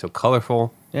 everything's gonna be so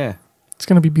colorful. Yeah, it's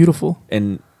gonna be beautiful.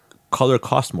 and color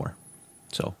costs more.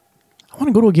 So I want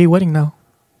to go to a gay wedding now.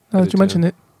 Now I that do you mentioned too.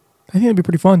 it, I think it'd be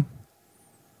pretty fun.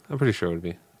 I'm pretty sure it would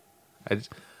be. I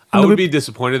And would the- be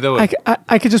disappointed though.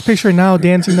 I could just picture now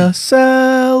dancing the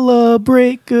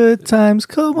celebrate good times.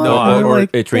 Come on, No, or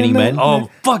It's Raining Men. Oh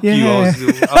fuck you! Yeah. I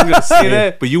was gonna say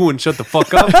that, but you wouldn't shut the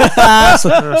fuck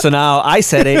up. so now I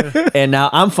said it, and now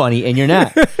I'm funny, and you're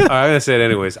not. All right, I'm gonna say it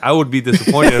anyways. I would be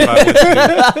disappointed if I went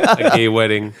to a gay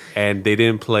wedding and they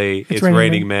didn't play "It's Raining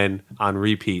Raining Men" on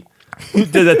repeat.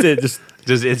 That's it. Just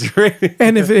 "It's Raining."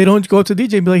 And if they don't go up to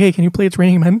DJ and be like, "Hey, can you play It's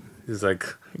Raining Men?" He's like,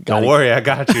 Got "Don't it. worry, I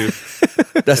got you."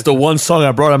 That's the one song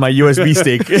I brought on my USB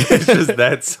stick. It's just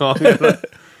that song.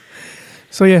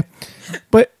 So yeah,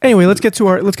 but anyway, let's get to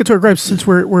our gripes since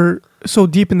we're so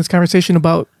deep in this conversation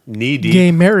about Knee deep.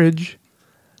 gay marriage.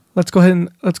 Let's go ahead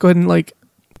and like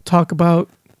talk about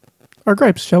our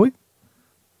gripes, shall we?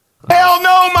 Hell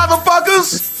no,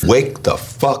 motherfuckers. Wake the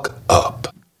fuck up.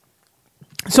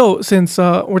 So since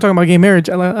we're talking about gay marriage,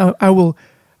 I will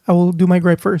do my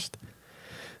gripe first.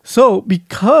 So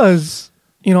because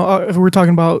you know if we're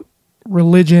talking about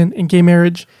religion and gay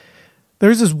marriage,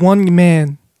 there's this one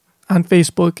man on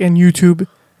Facebook and YouTube.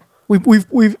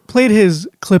 We've played his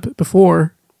clip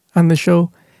before on the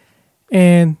show,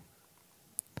 and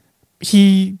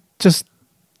he just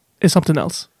is something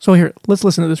else. So here, let's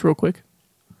listen to this real quick,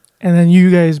 and then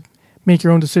you guys make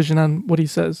your own decision on what he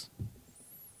says.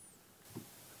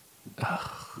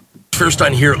 First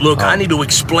on here, look, I need to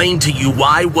explain to you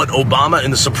why what Obama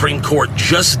and the Supreme Court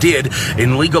just did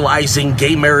in legalizing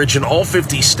gay marriage in all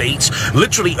 50 states,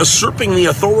 literally usurping the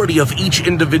authority of each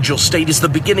individual state, is the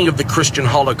beginning of the Christian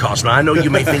Holocaust. Now, I know you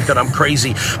may think that I'm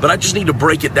crazy, but I just need to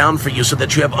break it down for you so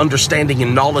that you have understanding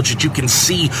and knowledge that you can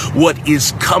see what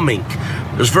is coming.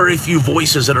 There's very few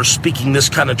voices that are speaking this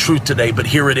kind of truth today, but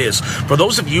here it is. For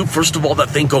those of you, first of all, that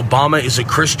think Obama is a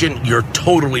Christian, you're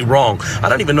totally wrong. I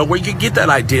don't even know where you get that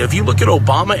idea. If you look at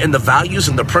Obama and the values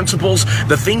and the principles,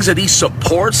 the things that he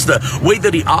supports, the way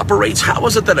that he operates, how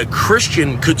is it that a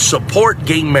Christian could support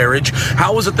gay marriage?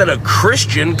 How is it that a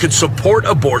Christian could support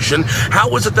abortion?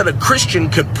 How is it that a Christian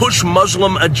could push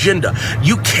Muslim agenda?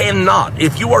 You cannot.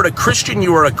 If you are a Christian,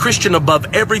 you are a Christian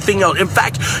above everything else. In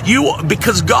fact,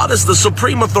 because God is the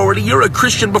supreme authority, you're a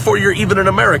Christian before you're even an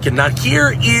American. Now,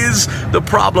 here is the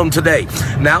problem today.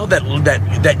 Now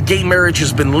that gay marriage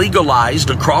has been legalized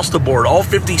across the board, all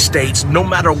 50 states, no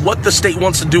matter what the state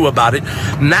wants to do about it,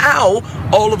 now,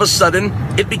 all of a sudden,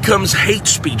 it becomes hate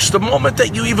speech. The moment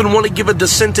that you even want to give a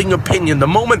dissenting opinion, the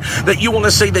moment that you want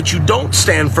to say that you don't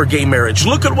stand for gay marriage,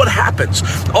 look at what happens.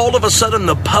 All of a sudden,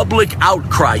 the public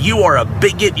outcry. You are a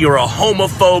bigot, you're a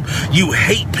homophobe, you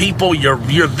hate people, you're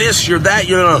this, you're that,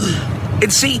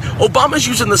 And see, Obama's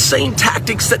using the same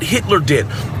tactics that Hitler did.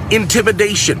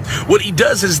 Intimidation. What he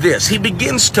does is this. He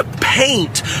begins to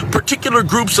paint particular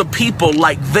groups of people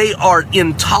like they are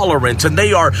intolerant and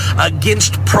they are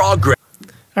against progress.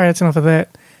 All right, that's enough of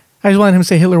that. I just wanted him to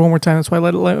say Hitler one more time. That's why I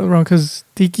let it wrong, because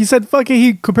he said, fuck it,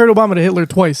 he compared Obama to Hitler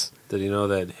twice. Did you know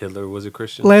that Hitler was a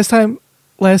Christian? Last time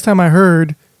I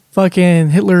heard,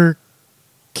 fucking Hitler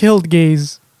killed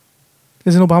gays.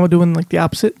 Isn't Obama doing like the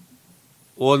opposite?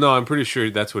 Well, no, I'm pretty sure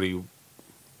that's what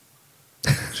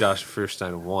Josh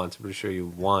Feuerstein wants. I'm pretty sure he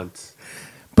wants.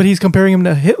 But he's comparing him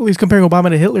to Hitler. He's comparing Obama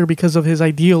to Hitler because of his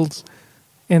ideals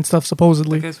and stuff,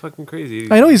 supposedly. That guy's fucking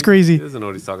crazy. I know he's crazy. He doesn't know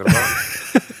what he's talking about.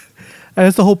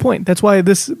 That's the whole point. That's why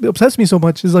this upsets me so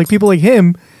much. Is like people like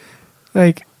him,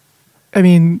 like, I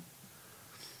mean,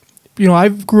 I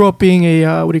grew up being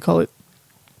a what do you call it?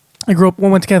 I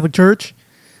went to Catholic church.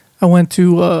 I went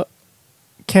to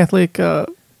Catholic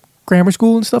grammar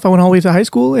school and stuff. I went all the way to high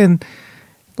school, and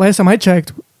last time I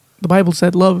checked, the Bible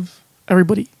said love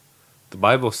everybody. The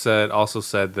Bible also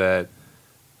said that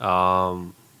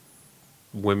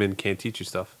women can't teach you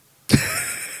stuff.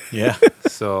 Yeah.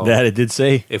 So that it did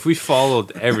say. If we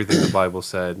followed everything the Bible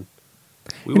said,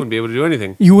 we wouldn't be able to do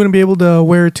anything. You wouldn't be able to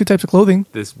wear 2 types of clothing.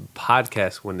 This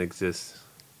podcast wouldn't exist.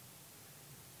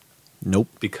 Nope.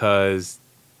 Because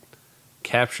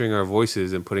capturing our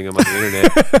voices and putting them on the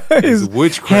internet is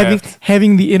witchcraft.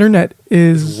 Having the internet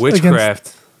is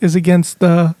witchcraft. Is against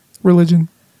the religion.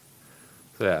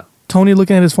 So, yeah. Tony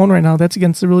looking at his phone right now, that's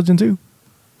against the religion too.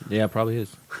 Yeah, it probably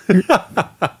is.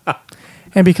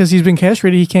 And because he's been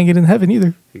castrated, he can't get in heaven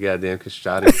either. You goddamn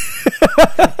castrated.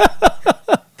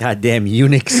 Goddamn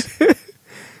eunuchs.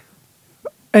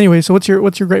 Anyway, so what's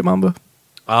your gripe, Mamba?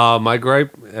 My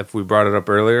gripe, if we brought it up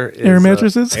earlier, is air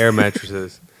mattresses. Air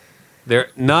mattresses. They're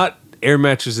not air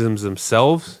mattresses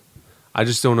themselves. I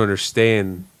just don't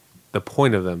understand the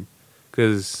point of them.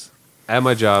 Because at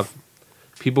my job,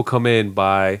 people come in,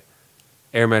 buy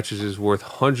air mattresses worth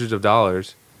hundreds of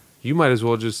dollars. You might as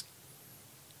well just,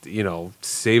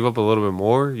 save up a little bit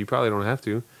more. You probably don't have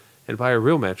to. And buy a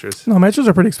real mattress. No, mattresses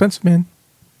are pretty expensive, man.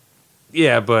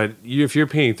 Yeah, but if you're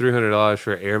paying $300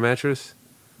 for an air mattress,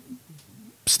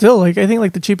 still, I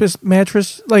think the cheapest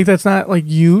mattress, that's not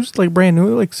used, brand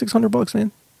new, $600,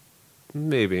 man.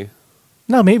 Maybe.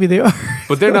 No, maybe they are.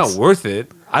 But they're not worth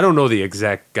it. I don't know the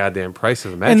exact goddamn price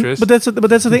of a mattress. But that's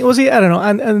the thing. Well, see, I don't know.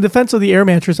 On the defense of the air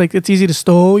mattress, it's easy to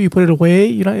stow. You put it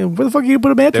away. Where the fuck are you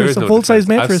put a mattress? A full-size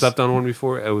mattress. I've slept on one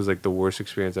before. It was the worst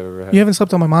experience I've ever had. You haven't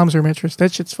slept on my mom's air mattress.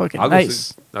 That shit's fucking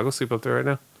nice. I'll go sleep up there right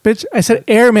now. Bitch, I said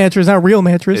air mattress, not real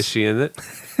mattress. Is she in it?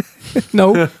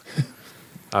 No.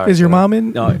 Right, is your mom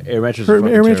in? No, air mattresses are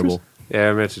fucking terrible. Yeah,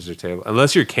 air mattresses are terrible.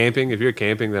 Unless you're camping. If you're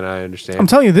camping, then I understand. I'm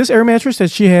telling you, this air mattress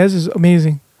that she has is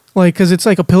amazing. Because it's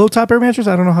a pillow top air mattress.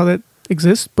 I don't know how that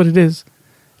exists, but it is.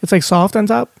 It's soft on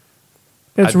top.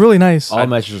 It's really nice. All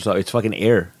mattresses are soft. It's fucking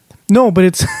air. No, but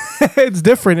it's it's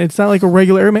different. It's not like a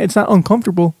regular air mattress. It's not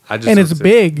uncomfortable. And it's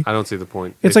big. I don't see the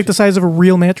point. It's the size of a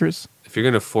real mattress. If you're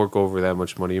going to fork over that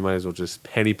much money, you might as well just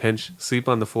penny pinch, sleep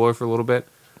on the floor for a little bit,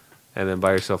 and then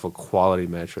buy yourself a quality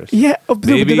mattress. Yeah,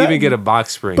 maybe even get a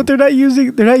box spring. But they're not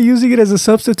using it as a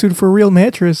substitute for a real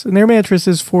mattress. An air mattress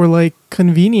is for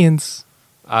convenience.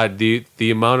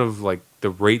 The amount of the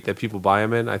rate that people buy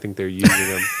them in, I think they're using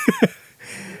them.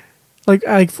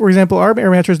 Like for example, our air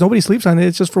mattress, nobody sleeps on it.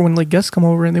 It's just for when like guests come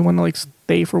over and they want to like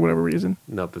stay for whatever reason.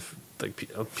 No, but like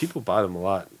people buy them a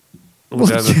lot. Well,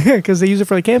 yeah, because they use it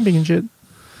for like camping and shit.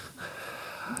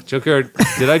 Junkyard,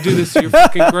 did I do this to your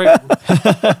fucking great?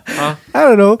 Huh? I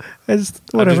don't know. I just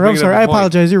whatever. I'm bringing sorry. up a I point.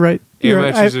 apologize. You're right. Air You're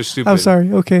right. mattresses are stupid. I'm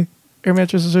sorry. Okay. Air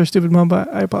mattresses are stupid, Mamba.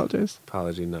 I apologize.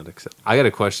 Apology not accepted. I got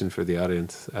a question for the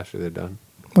audience after they're done.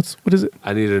 What is it?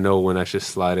 I need to know when I should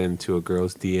slide into a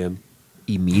girl's DM.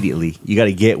 Immediately. You got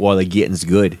to get while the getting's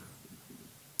good.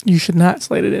 You should not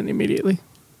slide it in immediately.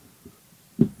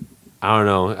 I don't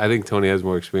know. I think Tony has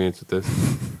more experience with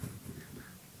this.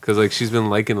 Because like she's been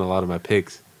liking a lot of my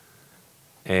pics.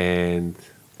 And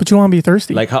But you don't want to be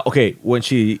thirsty. Like how? Okay, when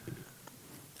she.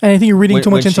 And I think you're reading when- too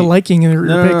much when into she- liking your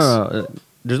No, pics. no.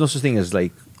 There's no such thing as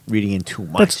like reading in too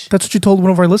much. That's what you told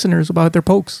one of our listeners about their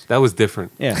pokes. that was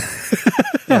different. Yeah.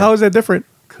 How is that different?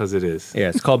 Because it is. Yeah,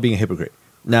 it's called being a hypocrite.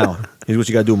 Now, here's what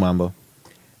you gotta do, Mambo.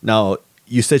 Now,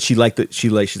 you said she's liking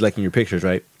your pictures,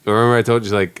 right? Remember I told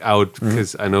you like I would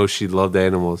because I know she loved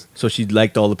animals. So she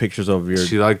liked all the pictures of your.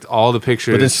 She liked all the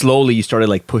pictures. but then slowly you started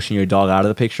like pushing your dog out of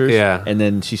the pictures. Yeah. And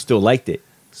then she still liked it.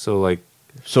 so like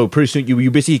So pretty soon you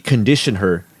basically condition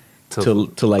her to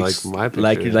like my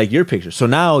picture. like your picture. So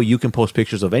now you can post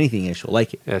pictures of anything and she'll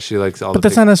like it. Yeah, she likes all But the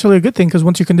that's not necessarily a good thing because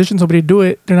once you condition somebody to do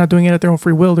it, they're not doing it at their own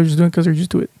free will. They're just doing it because they're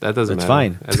used to it. That doesn't That's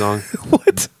matter. fine. As long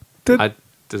What?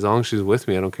 as long as she's with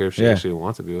me, I don't care if she Yeah. actually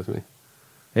wants to be with me.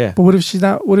 Yeah. But what if she's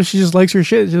not? What if she just likes your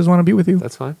shit? She doesn't want to be with you.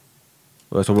 That's fine.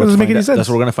 Well, that's what we're Doesn't gonna make find any out. sense. That's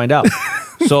what we're gonna find out.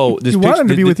 So this You want picture, him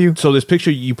to be with you. So this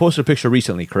picture, you posted a picture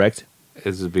recently, correct?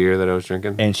 It's the beer that I was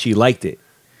drinking. And she liked it.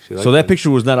 She liked So that it. picture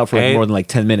was not up for like And- more than like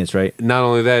 10 minutes, right? Not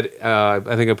only that,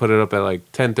 I think I put it up at like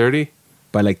 10:30,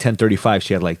 By like 10:35,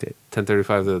 she had liked it.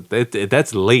 10:35.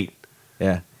 That's late.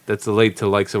 Yeah. That's late to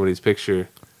like somebody's picture.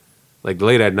 Like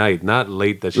late at night, not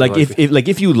late that she Like likes it.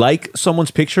 if you like someone's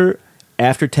picture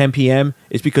after 10 p.m.,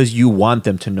 it's because you want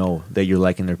them to know that you're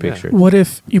liking their picture. What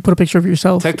if you put a picture of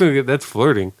yourself? Technically, that's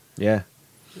flirting. Yeah.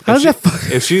 How does If that?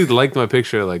 she- if she liked my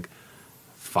picture at like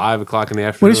 5 o'clock in the What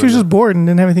afternoon, if she was just bored and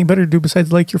didn't have anything better to do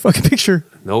besides like your fucking picture?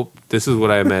 nope. This is what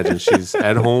I imagine. She's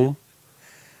at home,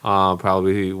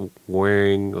 probably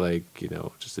wearing like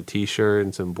just a t-shirt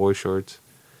and some boy shorts.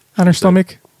 On her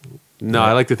stomach? No,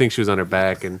 I like to think she was on her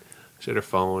back and she had her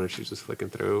phone and she was just flicking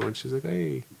through and she's like,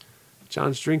 "Hey,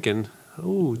 John's drinking.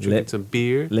 Oh, drinking Let- some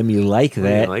beer. Let me like I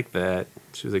that. like that."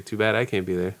 She was like, "Too bad I can't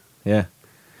be there." Yeah.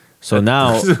 So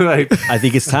now That's what I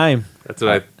think it's time.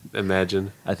 I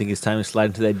imagine. I think it's time to slide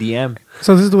into that DM.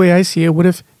 So this is the way I see it. What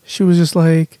if she was just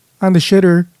like on the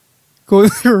shitter, going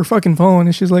through her fucking phone,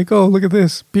 and she's like, "Oh, look at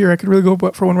this beer! I could really go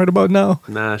for one right about now."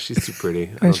 Nah, she's too pretty. I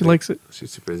And don't she think- likes it.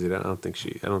 She's too busy. I don't think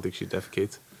she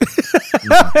defecates.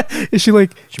 Is she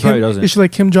like? She probably Kim, doesn't. Is she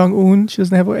like Kim Jong Un? She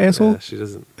doesn't have an asshole. Yeah, she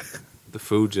doesn't. The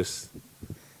food just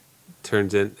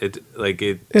turns in it like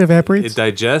it. It evaporates? It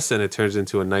digests and it turns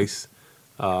into a nice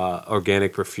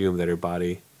organic perfume that her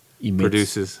body Emits.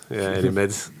 produces. Yeah, it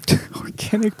emits.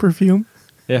 Organic perfume.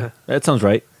 Yeah, that sounds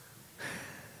right.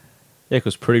 Yeah,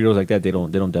 because pretty girls like that, they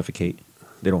don't defecate,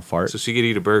 they don't fart, So she could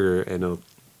eat a burger and it'll,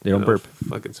 they don't burp.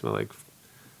 Fucking smell like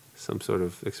some sort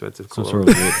of expensive Some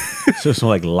cologne. sort of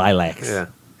like lilacs. Yeah.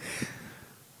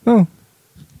 Oh,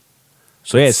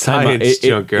 So yeah, it's time. Science,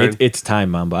 junkyard. It's time,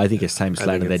 Mamba. I think it's time to I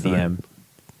slide think into that it's DM. time.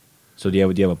 So do you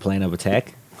have a plan of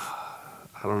attack?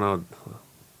 I don't know.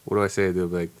 What do I say?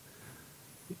 Do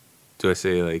I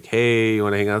say like, "Hey, you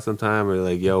want to hang out sometime?" Or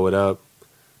like, "Yo, what up?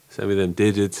 Send me them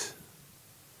digits."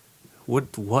 What?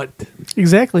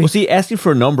 exactly. Well, see, asking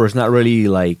for a number is not really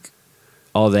like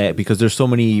all that because there's so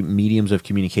many mediums of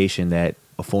communication that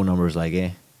a phone number is like,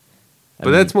 eh.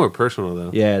 But that's more personal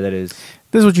though. Yeah, that is.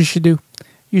 This is what you should do.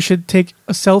 You should take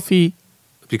a selfie.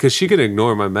 Because she can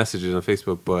ignore my messages on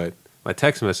Facebook, but my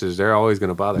text messages, they're always going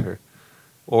to bother her.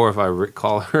 Or if I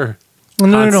call her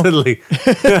No. constantly.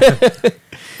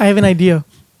 I have an idea.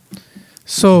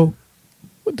 So,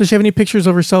 does she have any pictures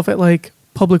of herself at like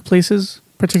public places,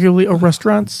 particularly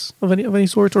restaurants of any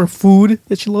sort, or food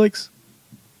that she likes?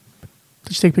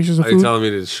 Did she take pictures of Are you food? telling me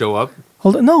to show up?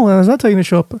 Hold on. No, I was not telling you to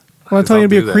show up. I'm not telling you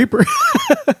to be I'll a do creeper.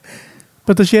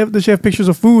 But does she have pictures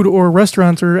of food or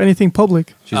restaurants or anything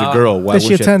public? She's a girl. Why that she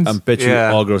would she? attends. I bet you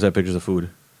Yeah. all girls have pictures of food.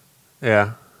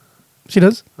 Yeah. She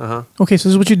does? Uh-huh. Okay, so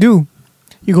this is what you do.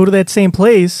 You go to that same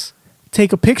place,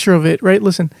 take a picture of it, right?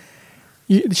 Listen,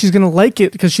 she's going to like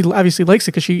it because she obviously likes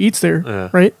it because she eats there, Yeah.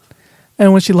 right?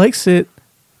 And when she likes it,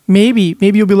 maybe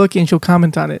you'll be lucky and she'll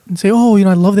comment on it and say, "Oh,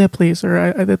 I love that place,"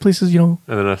 or "that place is And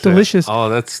then I say, delicious." oh,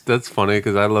 that's funny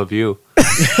because I love you.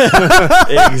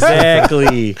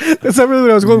 Exactly. That's not really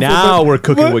what I was going Now for. we're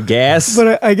cooking with gas.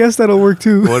 But I guess that'll work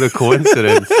too. What a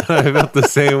coincidence. I felt the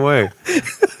same way.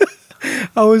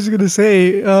 I was gonna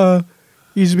say,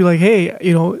 you just be like, "Hey,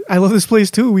 I love this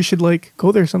place too. We should like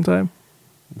go there sometime.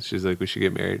 She's like, we should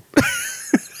get married.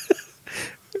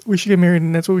 We should get married,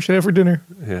 and that's what we should have for dinner."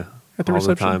 Yeah. At the all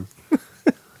reception. the time.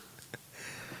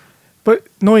 But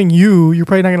knowing you're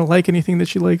probably not gonna like anything that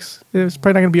she likes. It's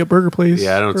probably not gonna be a burger place.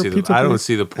 Yeah, I or don't a see the pizza I don't place.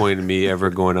 see the point in me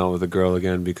ever going out with a girl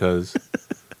again because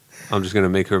I'm just gonna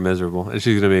make her miserable and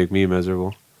she's gonna make me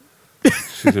miserable.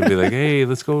 She's gonna be like, "Hey,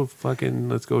 let's go try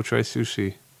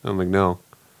sushi." I'm like, "No."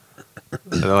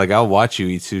 And they're like, "I'll watch you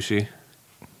eat sushi."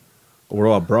 We're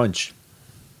all brunch.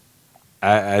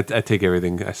 I take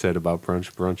everything I said about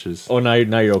brunch. Brunch is. Oh, now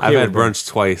you're okay. I've had with brunch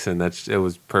twice and it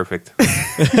was perfect.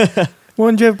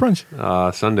 When did you have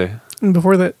brunch? Sunday. And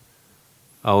before that,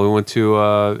 Oh, we went to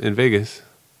in Vegas.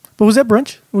 but was that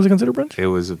brunch? Was it considered brunch? It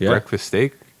was a Yeah. breakfast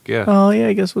steak. Yeah. Oh yeah,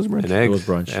 I guess it was brunch. And eggs. was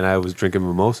brunch. And I was drinking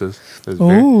mimosas. It was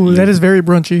Oh, that is very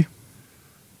brunchy.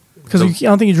 Because So- I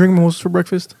don't think you drink mimosas for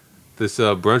breakfast. This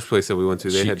brunch place that we went to.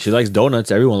 They had. She likes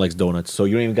donuts. Everyone likes donuts. So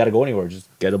you don't even got to go anywhere. Just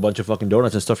get a bunch of fucking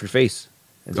donuts and stuff your face.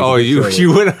 And take a Oh, picture of it.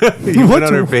 you went you went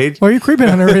on her page. Why are you creeping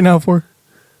on her right now for?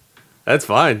 That's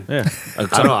fine. Yeah.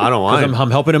 I don't mind. I'm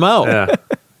helping him out.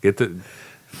 Yeah.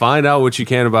 Find out what you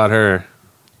can about her.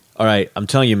 All right. I'm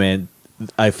telling you, man.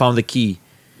 I found the key.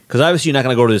 Because obviously you're not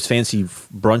going to go to this fancy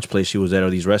brunch place she was at or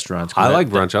these restaurants. 'Cause I like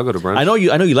brunch. I'll go to brunch. I know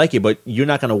you like it, but you're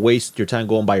not going to waste your time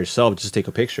going by yourself. Just take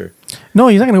a picture. No,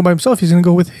 he's not gonna go by himself. He's gonna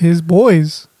go with his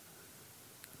boys.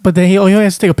 But then he only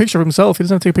has to take a picture of himself. He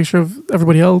doesn't have to take a picture of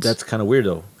everybody else. That's kind of weird,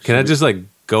 though. Can I just like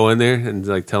go in there and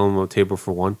like tell them a table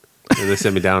for one, and they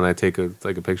sit me down and I take a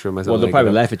picture of myself? Well, they'll and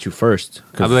probably get up? laugh at you first.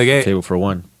 'Cause I'll be like, hey. table for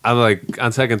one. I'm like,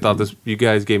 on second thought, you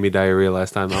guys gave me diarrhea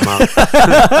last time. I'm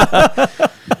out.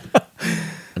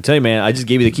 I'm telling you, man. I just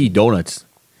gave you the key. Donuts.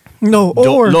 no, Don't-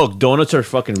 or look, donuts are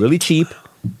fucking really cheap.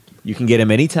 You can get them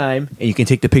anytime, and you can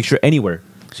take the picture anywhere.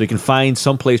 So you can find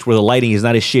some place where the lighting is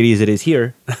not as shitty as it is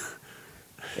here,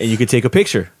 and you can take a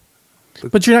picture.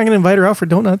 but you're not gonna invite her out for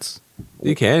donuts.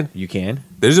 You can. You can.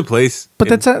 There's a place. But in-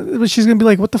 that's not, but she's gonna be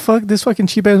like, "What the fuck? This fucking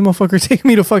cheap ass motherfucker taking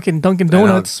me to fucking Dunkin' know.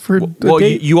 Donuts for a Well,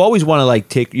 date." you always want to like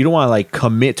take. You don't want to like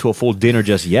commit to a full dinner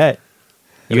just yet.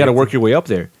 You got to work your way up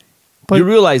there. But- you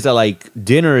realize that like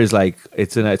dinner is like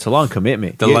it's a long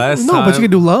commitment. the Yeah, last no, time. but you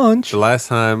could do lunch. The last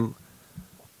time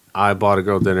I bought a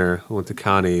girl dinner, we went to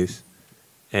Connie's,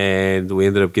 and we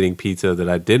ended up getting pizza that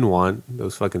I didn't want. There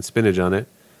was fucking spinach on it,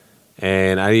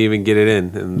 and I didn't even get it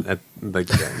in. And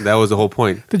that was the whole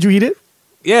point. Did you eat it?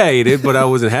 Yeah, I ate it, but I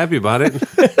wasn't happy about it.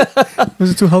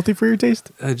 Was it too healthy for your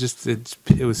taste?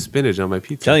 It was spinach on my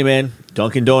pizza. Tell you, man,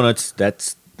 Dunkin' Donuts.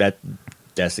 That's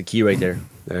the key right there.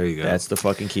 There you go. That's the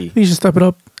fucking key. You should step it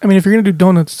up. I mean, if you're gonna do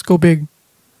donuts, go big.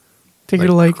 Take her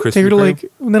to Like like. Take her to Krispy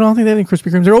like. I don't think they have any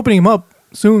Krispy Kremes. They're opening them up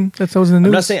soon. That was in the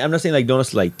news. I'm not saying like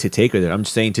donuts like to take her there. I'm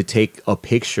just saying to take a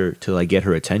picture to like get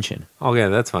her attention. Oh yeah,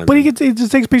 that's fine. But he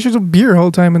just takes pictures of beer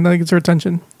all the time and that gets her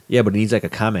attention. Yeah, but he needs like a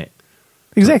comment.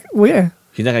 Exactly. Well, yeah.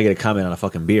 He's not gonna get a comment on a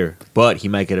fucking beer, but he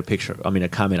might get a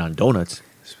comment on donuts.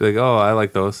 Just be like, oh, I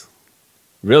like those.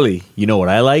 Really? You know what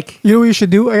I like? You know what you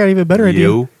should do? I got an even better idea.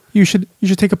 You? You should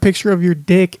take a picture of your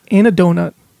dick in a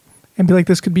donut and be like,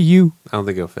 "This could be you." I don't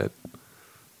think it'll fit.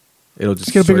 It'll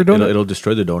just get a bigger donut. It'll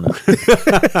destroy the donut.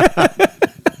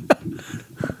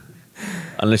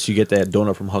 Unless you get that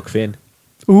donut from Huck Finn.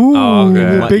 Ooh, Oh,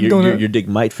 okay. a big donut. Your dick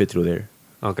might fit through there,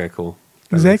 Okay, cool.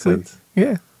 That makes Exactly. sense.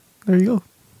 Yeah. There you go.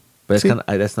 but that's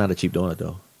See? that's not a cheap donut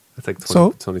though. That's like 20,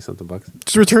 So? 20 something bucks.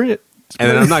 Just return it. And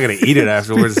then I'm not gonna eat it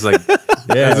afterwards. It's like,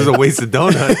 yeah, this is a waste of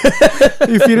donut.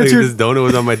 You feed it Like, to your this donut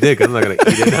was on my dick. I'm not gonna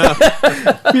eat it now.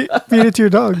 feed it to your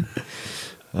dog.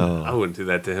 I wouldn't do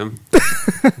that to him.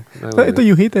 I I wouldn't thought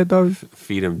you hate that dog.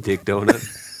 feed him dick donut.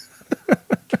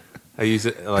 I use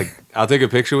it like I'll take a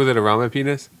picture with it around my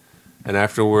penis, and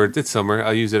afterwards it's summer.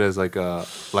 I'll use it as like a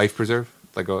life preserve,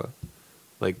 like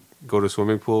go to a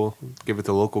swimming pool, give it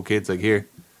to local kids. Like here,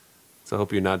 so I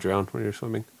hope you're not drowned when you're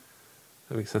swimming.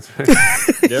 That makes sense, right?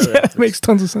 Yeah, That makes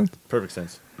tons of sense. perfect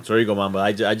sense. So there you go, Mom.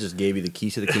 But I just gave you the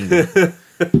keys to the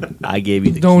kingdom. I gave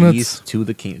you the Donuts. keys to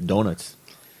the king. Donuts.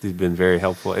 He's been very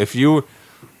helpful. If you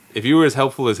were as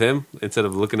helpful as him, instead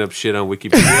of looking up shit on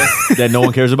Wikipedia, That no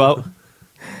one cares about.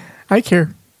 I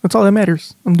care. That's all that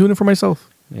matters. I'm doing it for myself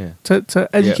Yeah. to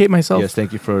educate Yeah. myself. Yes,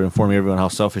 thank you for informing everyone how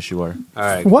selfish you are. all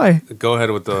right. Why? Go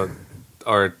ahead with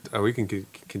or we can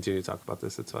continue to talk about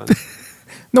this. It's fine.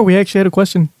 No, we actually had a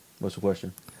question. What's the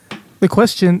question? The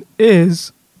question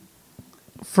is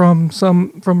from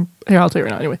here, I'll tell you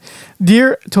right now. Anyway,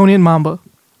 dear Tony and Mamba,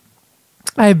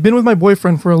 I have been with my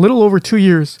boyfriend for a little over 2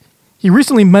 years. He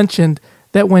recently mentioned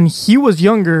that when he was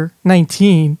younger,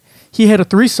 19, he had a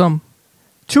threesome,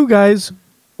 2 guys,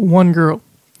 1 girl.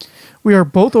 We are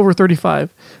both over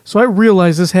 35, so I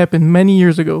realized this happened many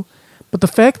years ago. But the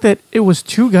fact that it was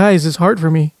 2 guys is hard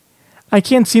for me. I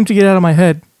can't seem to get it out of my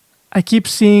head. I keep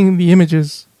seeing the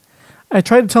images. I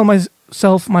try to tell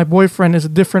myself my boyfriend is a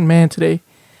different man today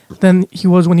than he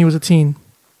was when he was a teen.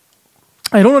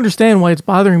 I don't understand why it's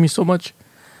bothering me so much.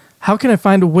 How can I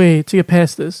find a way to get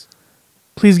past this?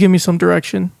 Please give me some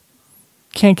direction.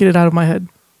 Can't get it out of my head.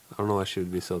 I don't know why she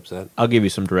would be so upset. I'll give you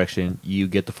some direction. You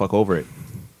get the fuck over it.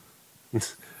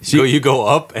 You go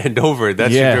up and over it.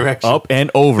 That's your direction. Up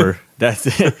and over.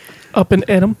 That's it. Up and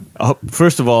at him.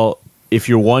 First of all, if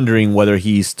you're wondering whether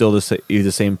he's still the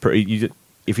same,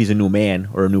 if he's a new man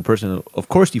or a new person, of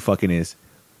course he fucking is.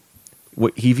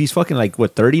 If he's fucking like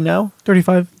 30 now?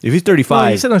 35. If he's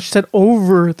 35, she said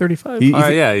over 35.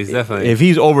 Yeah, he's definitely. If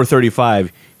he's over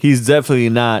 35, he's definitely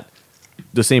not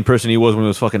the same person he was when he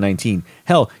was fucking 19.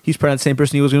 Hell, he's probably not the same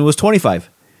person he was when he was 25.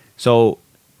 So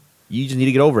you just need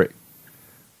to get over it.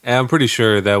 And I'm pretty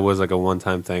sure that was like a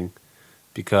one-time thing,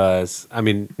 because I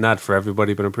mean, not for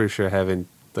everybody, but I'm pretty sure having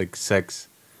like sex.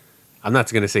 I'm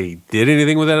not gonna say he did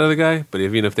anything with that other guy, but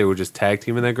even if they were just tag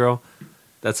teaming that girl,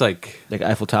 that's like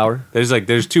Eiffel Tower.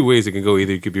 There's 2 ways it can go.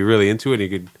 Either you could be really into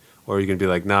it, or you can be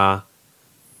like, nah,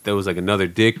 there was like another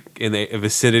dick in the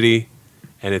vicinity,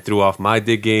 and it threw off my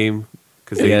dick game.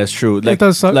 Yeah, that's true. It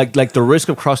does suck. Like the risk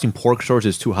of crossing pork shores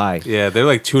is too high. Yeah, they're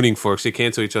like tuning forks. They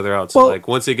cancel each other out. So like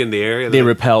once they get in the area, they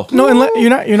repel. No,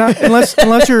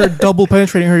 unless you're double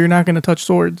penetrating her, you're not going to touch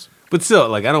swords. But still,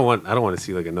 like I don't want to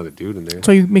see like another dude in there.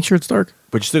 So you make sure it's dark.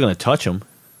 But you're still gonna touch him.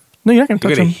 No, you're not going to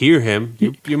You're touch gonna him. hear him.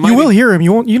 You You will hear him.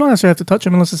 You won't. You don't necessarily have to touch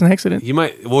him unless it's an accident. You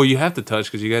might. Well, you have to touch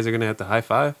because you guys are gonna have to high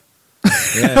five.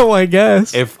 Oh, I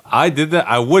guess. If I did that,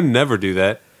 I would never do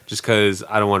that just because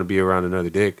I don't want to be around another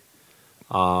dick.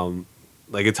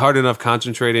 Like it's hard enough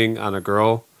concentrating on a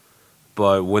girl,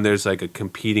 but when there's like a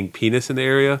competing penis in the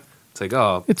area, it's like,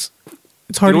 oh, it's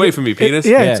hard. Get away from me, penis.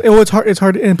 It's hard. It's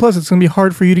hard, and plus, it's gonna be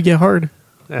hard for you to get hard.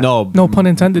 Yeah. No pun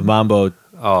intended. Mambo.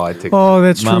 Oh, I take. Oh,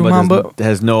 that's true. Mamba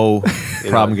has no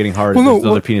problem getting hard. Well, no, There's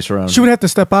another penis around. She would have to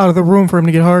step out of the room for him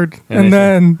to get hard, and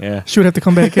then she would have to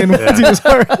come back in once he was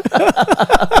hard.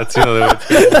 That's the other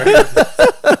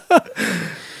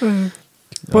way.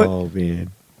 But, oh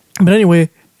man. But anyway,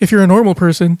 if you're a normal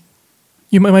person,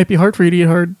 it might be hard for you to get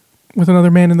hard with another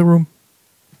man in the room.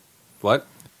 What?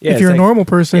 Yeah, if you're a normal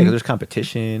person, there's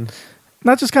competition.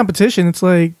 Not just competition. It's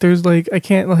like there's like I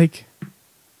can't like.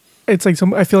 It's like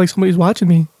I feel like somebody's watching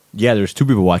me. Yeah, there's 2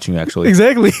 people watching you actually.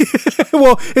 Exactly.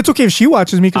 Well, it's okay if she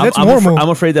watches me because that's normal. I'm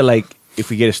afraid that like if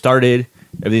we get it started,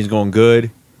 everything's going good,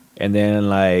 and then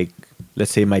like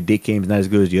let's say my dick game's not as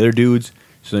good as the other dudes,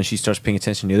 so then she starts paying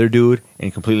attention to the other dude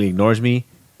and completely ignores me,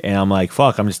 and I'm like,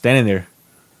 fuck, I'm just standing there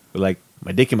with like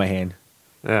my dick in my hand,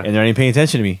 and they're not even paying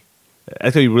attention to me.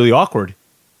 That's gonna be really awkward.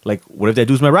 Like, what if that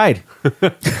dude's my ride?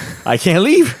 I can't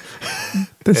leave.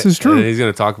 This is true. And he's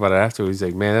gonna talk about it after. He's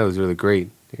like, man, that was really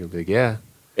great. You're gonna be like, yeah.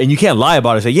 And you can't lie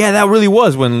about it. Say, yeah, that really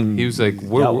was when he was like,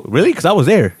 really? Because I was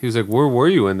there. He was like, where were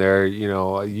you in there? You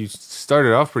know, you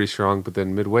started off pretty strong, but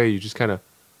then midway, you just kind of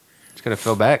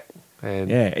fell back.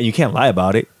 And and you can't lie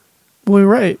about it. Well, you're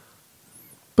right.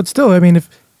 But still, I mean,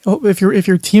 if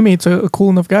your teammate's a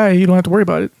cool enough guy, you don't have to worry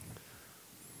about it.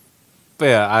 But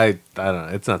yeah, I don't know.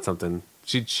 It's not something.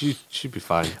 She'd be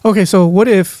fine. Okay, so what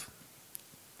if?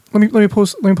 Let me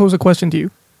pose a question to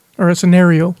you, or a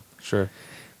scenario. Sure.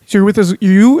 So you're with this,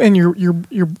 you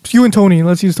and Tony.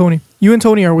 Let's use Tony. You and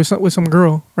Tony are with some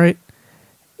girl, right?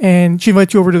 And she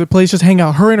invites you over to the place, just hang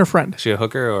out. Her and her friend. Is she a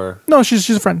hooker or? No, she's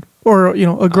a friend, or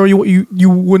a girl you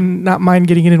wouldn't not mind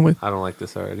getting it in with. I don't like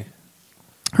this already.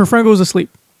 Her friend goes to sleep.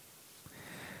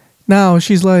 Now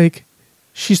she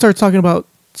starts talking about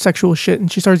sexual shit,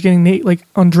 and she starts getting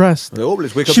undressed. Oh,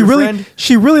 let's wake up your friend.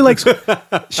 She really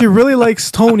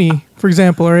likes Tony, for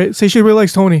example. All right, say she really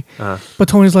likes Tony, but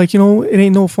Tony's like, it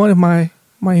ain't no fun if my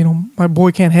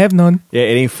boy can't have none. Yeah,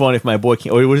 it ain't fun if my boy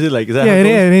can't. Or what is it like? Is that it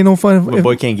ain't no fun if my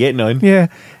boy can't get none. Yeah,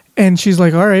 and she's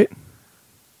like, all right,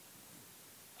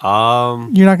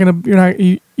 you're not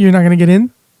gonna get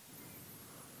in.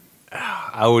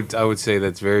 I would say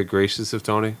that's very gracious of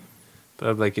Tony, but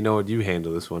I'm like, you know what, you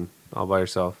handle this one all by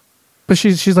yourself. But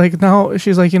she's like that's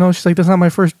not my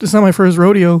first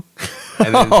rodeo.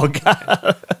 And then, oh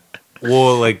God.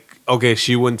 Well, like, okay,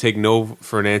 she wouldn't take no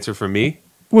for an answer from me.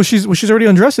 Well, she's already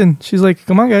undressing. She's like,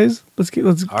 "Come on, guys, let's All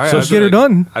right, let's I'd be get her like-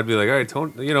 done." I'd be like, all right,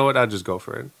 Tony, you know what? I'll just go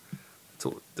for it.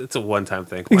 It's a one-time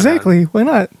thing. Why not? Exactly. Why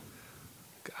not?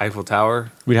 Eiffel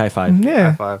Tower, We'd high five.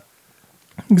 Yeah. high five.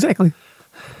 Exactly.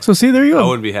 So see, there you I go.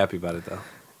 wouldn't be happy about it though.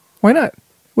 Why not?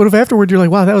 What if afterward you're like,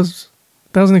 "Wow, that was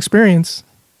an experience."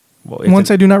 Well, One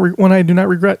I do not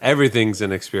regret. Everything's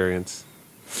an experience.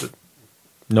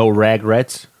 no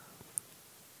regrets.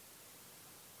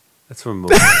 That's from a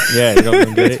movie. Yeah, you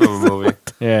don't get It's it. from a movie.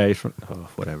 Yeah, it's from,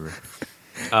 whatever.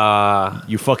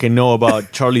 You fucking know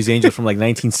about Charlie's Angels from like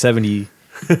 1970,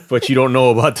 but you don't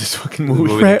know about this fucking The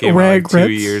movie. movie that came out like 2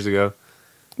 Regrets? years ago.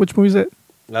 Which movie is it?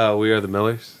 We Are the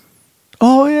Millers.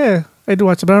 Oh yeah, I did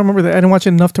watch it, but I don't remember that. I didn't watch it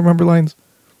enough to remember lines.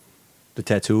 The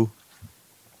tattoo.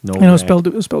 No, I know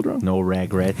it was spelled wrong. No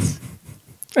regrets.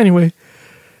 Anyway,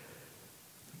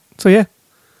 so yeah.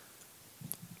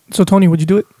 So Tony, would you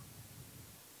do it?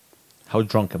 How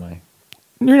drunk am I?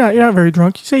 You're not very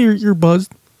drunk. You say you're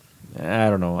buzzed. I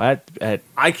don't know.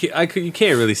 You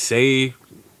can't really say,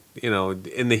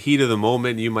 in the heat of the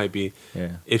moment, you might be.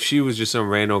 Yeah. If she was just some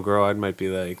random girl, I might be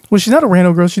like, Well, she's not a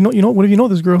random girl. What if you know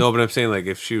this girl? no, but I'm saying like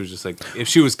if she was just like, if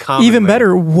she was common. Even like,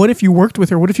 better, what if you worked with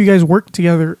her? What if you guys worked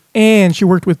together and she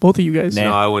worked with both of you guys? Nah.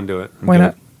 No, I wouldn't do it. Why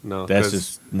not? No, That's 'cause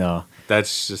just no.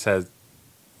 that's just has.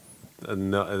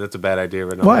 No, that's a bad idea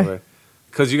right now. Why?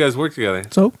 Because you guys work together.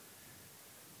 So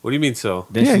What do you mean so?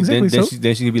 Then Yeah, she, exactly, Then, so-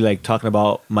 then she's gonna be like talking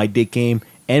about my dick game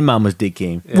and Mama's dick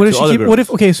game. what if to she other keep, what if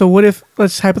girls. what if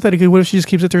let's hypothetically what if she just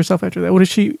keeps it to herself after that? What if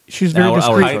she's very I would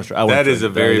discreet? trust her. I would That trust is a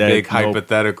her. very That- big nope.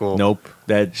 hypothetical. Nope.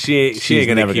 That She ain't she's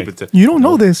gonna never keep gonna- it to. You don't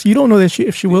know this. You don't know that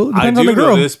if she will. It I depends do on the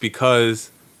girl. know this because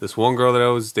this one girl that I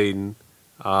was dating,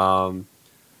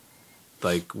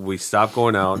 like we stopped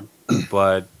going out,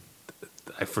 but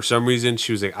for some reason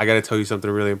she was like, "I got to tell you something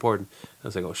really important." I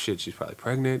was like, "Oh shit, she's probably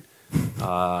pregnant."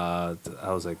 I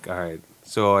was like, "All right."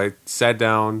 So I sat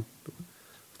down,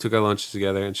 took our lunches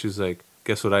together, and she was like,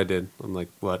 "Guess what I did?" I'm like,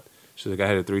 "What?" She's like, "I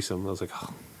had a threesome." I was like,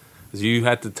 "Oh, you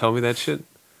had to tell me that shit."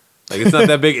 Like it's not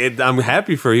that big. I'm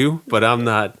happy for you, but I'm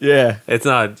not. Yeah. It's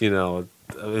not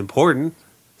important.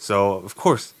 So of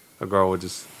course a girl would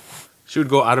she would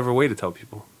go out of her way to tell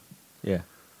people. Yeah.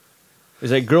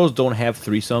 It's like girls don't have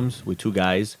threesomes with two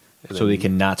guys, And so they then-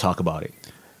 cannot talk about it.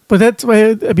 But that's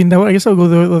why I mean I guess I'll go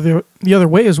the other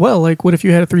way as well. Like, what if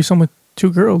you had a threesome with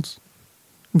two girls?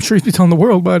 I'm sure you'd be telling the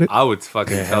world about it. I would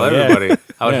fucking tell yeah. everybody.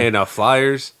 I would Yeah. hand out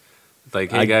flyers.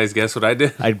 Like, hey guys, guess what I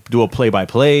did? I do a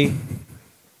play-by-play.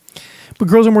 But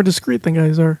girls are more discreet than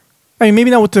guys are. I mean, maybe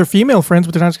not with their female friends,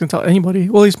 but they're not just gonna tell anybody.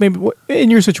 Well, at least maybe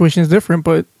in your situation is different.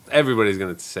 But Everybody's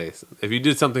gonna say something. If you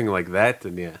did something like that,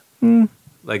 then yeah. Hmm.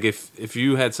 Like if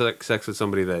you had sex with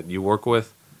somebody that you work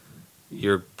with,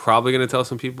 you're probably gonna tell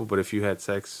some people. But if you had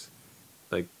sex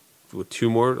like with two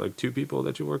people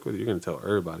that you work with, you're gonna tell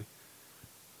everybody,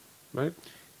 right?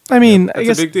 I mean, Yeah, I that's a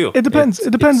guess big deal. it depends. It's-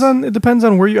 It depends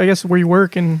on where you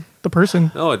work and the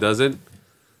person. No, it doesn't.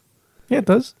 Yeah, it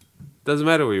does. Doesn't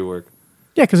matter where you work.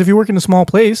 Yeah, because if you work in a small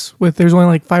place with there's only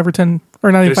like 5 or 10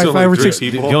 or not even There's five or only 6 three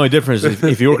people. The only difference is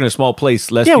if you work in a small place,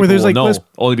 less Yeah, people where there's, will like, know. less-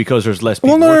 Only because there's less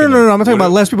people Well, no, working I'm not talking What about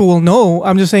if- less people will know.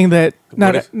 I'm just saying that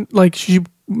not if- like she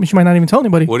might not even tell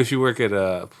anybody. What if you work at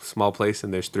a small place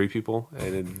and there's 3 people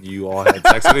and then you all had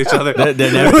sex with each other?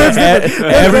 Then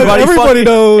everybody Everybody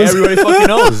knows. Everybody fucking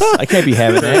knows. I can't be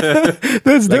having that.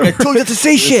 That's Like, I different. told you not to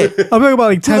say shit. Who I'm talking about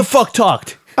like 10. the fuck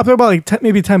talked? I'm talking about like 10,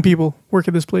 maybe 10 people work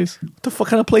at this place. What the fuck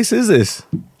kind of place is this?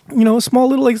 You know, a small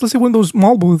little like let's say one of those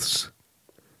mall booths.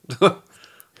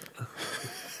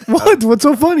 What? What's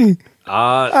so funny?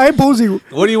 I'm posing.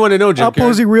 What do you want to know, Jim? I'm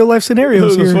posing real life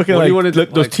scenarios Those here. fucking What do you like, wanna do?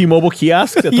 those Like- T-Mobile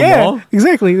kiosks at the Yeah, mall.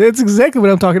 exactly. That's exactly what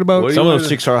I'm talking about. What do Some you of those wanna-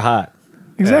 chicks are hot.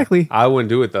 Exactly. I wouldn't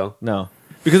do it though. No,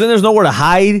 because then there's nowhere to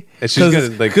hide. And she's gonna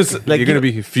like, you're gonna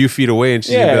be a few feet away, and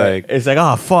she's yeah. gonna be like, It's like,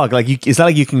 oh fuck, like it's not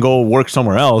like you can go work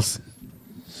somewhere else.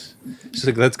 she's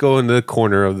like, let's go in the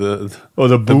corner of the Or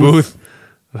the booth.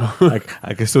 Like,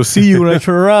 I can still see you when I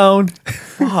turn around.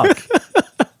 Fuck.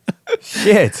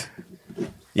 Shit.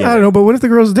 I don't know, but what if the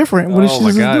girl's different? What if she Oh my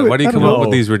doesn't do god! it? Why do you I don't come up know.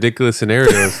 with these ridiculous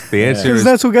scenarios? The answer Because is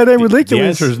that's what goddamn The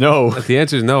ridiculous. answer is no. the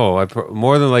answer is no.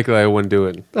 More than likely, I wouldn't do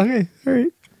it. Okay, all right.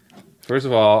 First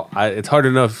of all, it's hard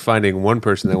enough finding one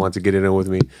person that wants to get in it with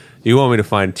me. You want me to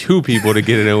find 2 people to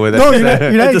get in it with? No, you're not,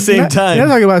 At the same time. You're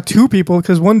not talking about 2 people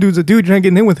because one dude's a dude. You're not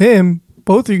getting in with him.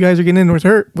 Both of you guys are getting in with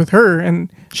her,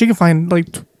 and she can find like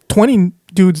 20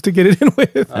 dudes to get it in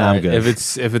with. I'm good. If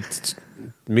it's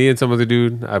me and some other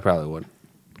dude, I probably would.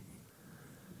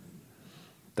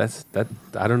 That's that.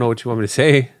 I don't know what you want me to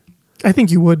say. I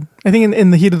think you would. I think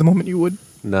in the heat of the moment you would.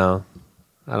 No,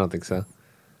 I don't think so.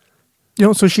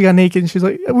 So she got naked and she's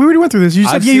like, we already went through this. You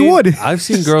said, you would. I've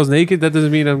seen girls naked. That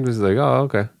doesn't mean I'm just like, oh,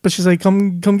 okay. But she's like,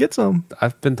 come get some.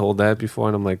 I've been told that before,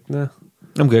 and I'm like, nah.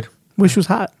 I'm good. Wish was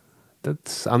hot.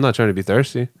 I'm not trying to be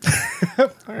thirsty.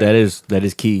 That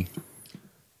is key.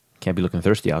 Can't be looking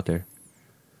thirsty out there.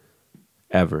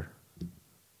 Ever.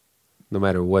 No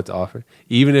matter what's offered.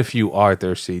 Even if you are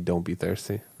thirsty, don't be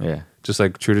thirsty. Yeah. Just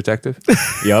like True Detective.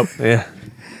 Yep. Yeah.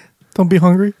 Don't be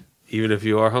hungry. Even if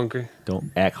you are hungry.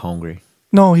 Don't act hungry.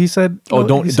 No, he said. Oh,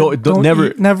 don't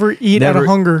never eat out of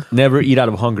hunger. Never eat out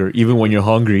of hunger, even when you're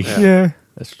hungry. Yeah.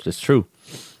 That's true.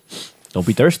 Don't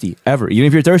be thirsty ever. Even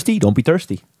if you're thirsty, don't be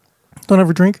thirsty. Don't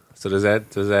ever drink. So does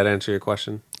that answer your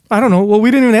question? I don't know. Well,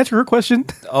 we didn't even answer her question.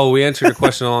 Oh, we answered your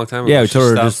question a long time ago. Yeah, we told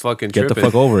her Stop just fucking get tripping. the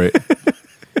fuck over it.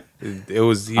 It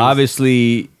was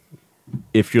Obviously,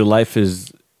 if your life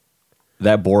is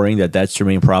that boring that's your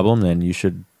main problem, then you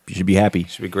should be happy.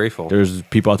 should be grateful. There's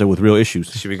people out there with real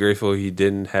issues. Should be grateful he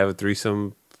didn't have a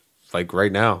threesome like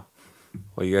right now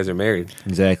while you guys are married.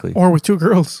 Exactly. Or with two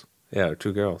girls. Yeah, or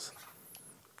two girls.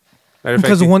 Matter of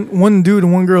Because fact, one dude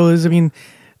and one girl is, I mean,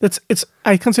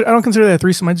 I don't consider that a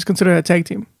threesome. I just consider that a tag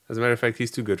team. as a matter of fact, he's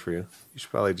too good for you. You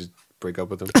should probably just break up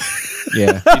with him.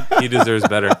 Yeah. He deserves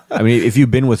better. I mean, if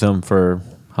you've been with them for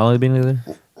how long have you been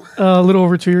together? A little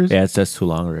over 2 years. Yeah, that's too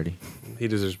long already. He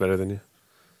deserves better than you.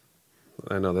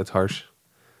 I know that's harsh,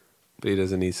 but he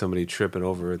doesn't need somebody tripping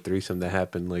over a threesome that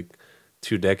happened like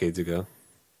 2 decades ago.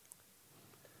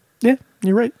 Yeah,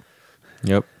 you're right.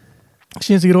 Yep.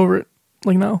 She needs to get over it,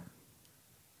 like now.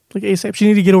 Like ASAP. She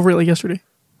needed to get over it like yesterday.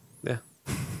 Yeah.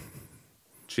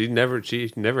 She never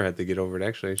had to get over it.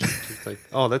 Actually, she's like,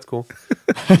 "Oh, that's cool."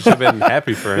 She should have been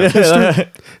happy for him.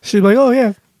 She'd be like, oh,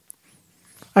 yeah.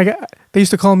 They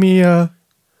used to call me, what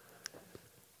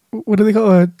do they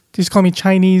call it? They used to call me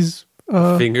Chinese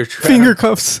Finger trap. finger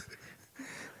cuffs.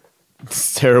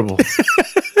 It's terrible.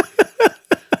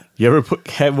 You ever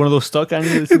had one of those stuck on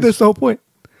you? That's the whole point.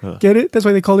 Get it? That's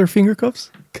why they call her finger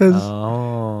cuffs. Because,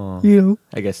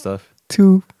 I get stuff.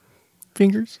 2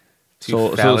 fingers.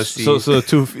 So fallacy.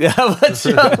 two. Yeah, let's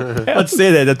say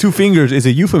that the 2 fingers is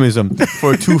a euphemism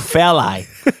for 2 phalli.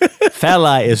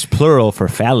 Phalli is plural for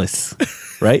phallus,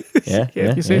 right? Yeah,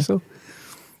 Yeah, if you say so.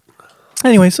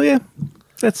 Anyway, so yeah,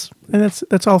 that's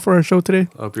all for our show today.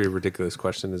 I hope your ridiculous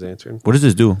question is answered. What does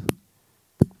this do?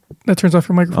 That turns off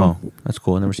your microphone. Oh, that's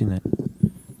cool. I've never seen that.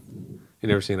 You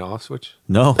never seen an off switch?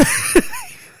 No.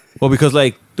 Well, because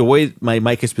like the way my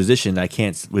mic is positioned, I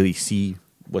can't really see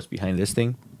what's behind this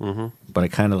thing. Mm-hmm. But I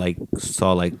kind of like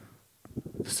saw like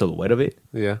the silhouette of it.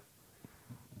 Yeah.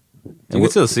 You can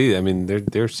still see it. I mean,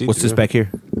 they're see. What's this back here?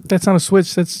 That's not a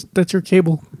switch. That's your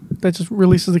cable. That just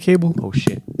releases the cable. Oh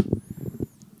shit!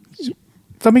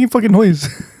 Stop making fucking noise.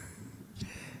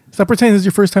 Stop pretending this is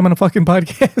your first time on a fucking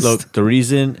podcast. Look, the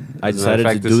reason I decided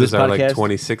to do this is our like podcast.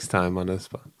 26th time on this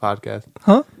podcast.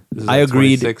 Huh? This is I our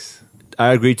agreed. 26th.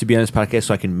 I agreed to be on this podcast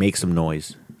so I can make some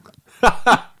noise.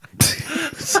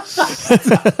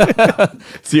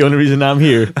 It's the only reason I'm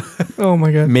here, Oh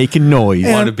my god. making noise.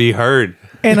 Want to be heard.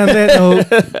 And on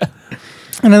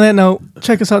that note,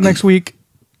 check us out next week.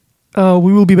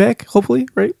 We will be back, hopefully,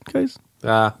 right, guys?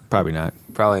 Probably not.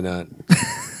 Probably not.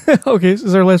 Okay, this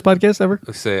is our last podcast ever.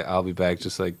 Let's say I'll be back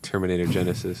just like Terminator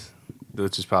Genesis,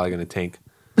 which is probably going to tank.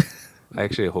 I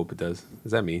actually hope it does.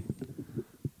 Does that mean?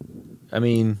 I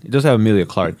mean, it does have Amelia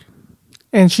Clark.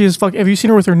 And she is have you seen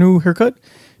her with her new haircut?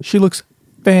 She looks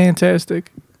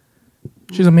fantastic.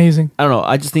 She's amazing. I don't know.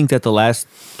 I just think that the last.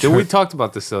 We talked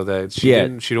about this though, that she Yeah.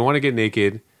 didn't, she don't want to get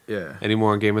naked Yeah.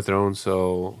 anymore on Game of Thrones.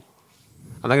 So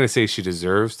I'm not going to say she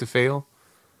deserves to fail,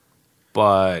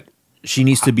 but She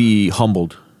needs to be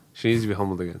humbled. she needs to be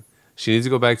humbled again. She needs to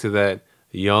go back to that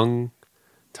young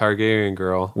Targaryen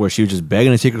girl. Where she was just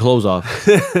begging to take her clothes off.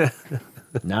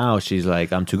 Now she's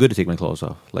like, I'm too good to take my clothes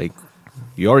off. Like,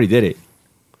 you already did it.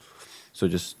 So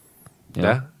just, you know.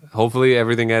 Yeah. Hopefully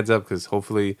everything adds up, because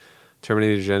hopefully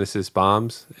Terminator Genesis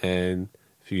bombs. And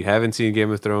if you haven't seen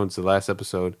Game of Thrones, the last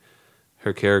episode,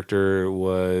 her character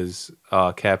was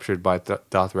captured by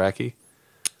Dothraki.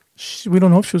 We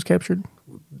don't know if she was captured.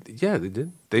 Yeah, they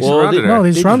did. They Well, surrounded her. No,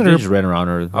 they surrounded They her. just ran around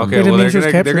her. Okay, They didn't well, think she was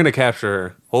they're captured. going to capture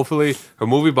her. Hopefully her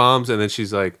movie bombs, and then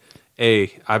she's like,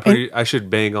 hey, I should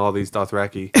bang all these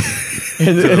Dothraki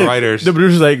to the writers. The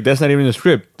producer's like, that's not even in the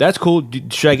script. That's cool.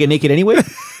 Should I get naked anyway?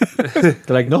 They're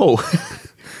like, no.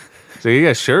 So you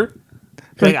got a shirt?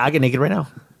 Like, I get naked right now.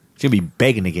 She'll be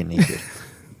begging to get naked.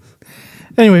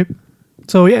 Anyway,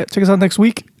 so yeah, check us out next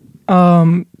week.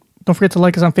 Don't forget to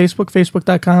like us on Facebook,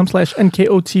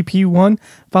 facebook.com/NKOTP1.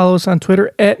 Follow us on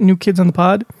Twitter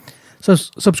 @NewKidsOnThePod. So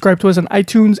subscribe to us on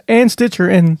iTunes and Stitcher,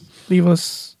 and leave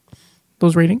us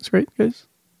those ratings, right, guys?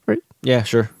 Right? Yeah,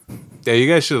 sure. Yeah, you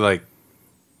guys should like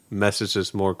message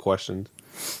us more questions.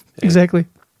 Exactly.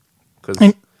 Because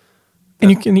And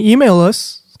you can email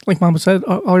us, like Mama said,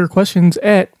 all your questions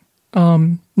at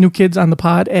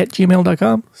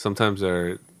newkidsonthepod@gmail.com. sometimes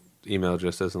our email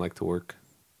address doesn't like to work.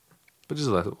 But just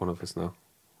let one of us know.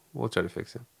 We'll try to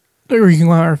fix it. Or you can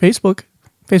go on our Facebook,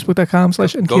 Go complain there,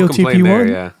 facebook.com/nkotp1.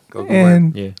 yeah. Go complain.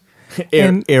 And Yeah.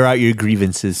 And- air out your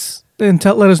grievances. let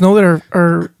us know that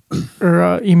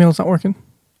our email's not working.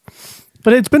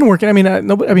 But it's been working. I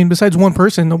mean, besides one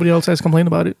person, nobody else has complained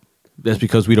about it. That's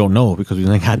because we don't know, because we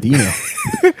don't got the email.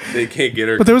 They can't get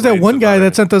her. But there was that complaints one guy about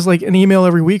that it. sent us like an email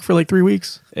every week for like 3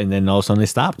 weeks. And then all of a sudden they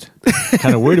stopped.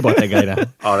 Kind of worried about that guy now.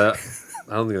 Oh,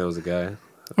 I don't think that was a guy.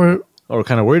 Or Or we're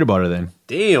kind of worried about her then.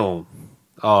 Damn.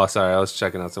 Oh, sorry. I was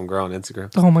checking out some girl on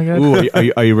Instagram. oh my god, Ooh,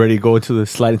 are you ready to go to the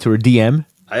slide into her DM?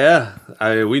 Yeah,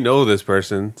 we know this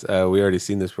person. We already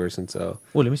seen this person, so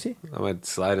Oh, let me see. I might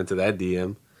slide into that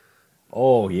DM.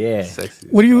 Oh, yeah. Sexy.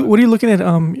 what are you looking at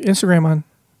Instagram on?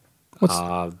 What's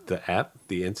The app,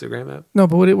 the Instagram app. no?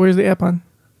 But where's the app on?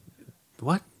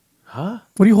 What? What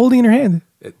are you holding in your hand?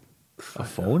 A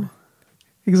phone?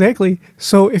 Exactly.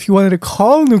 So if you wanted to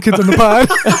call New Kids on the Pod,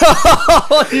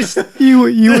 you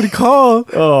would call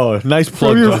Oh, nice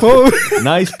plug. from your Justin. phone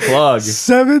Nice plug.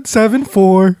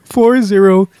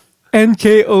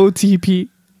 774-40-NKOTP.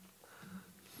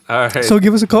 All right. So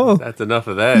give us a call. That's enough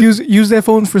of that. Use that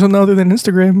phone for something other than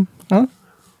Instagram, huh?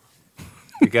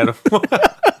 You gotta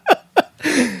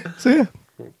So yeah,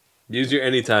 use your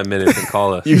anytime minutes and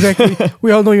call us. exactly.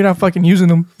 We all know you're not fucking using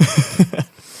them.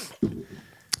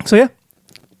 So yeah,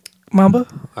 Mamba.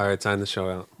 All right, time to show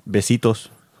out. Besitos.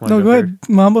 No, go ahead.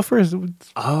 Mamba first.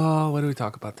 Oh, what do we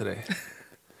talk about today?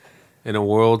 In a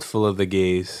world full of the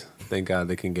gays, thank God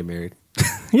they can get married.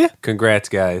 Yeah. Congrats,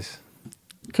 guys.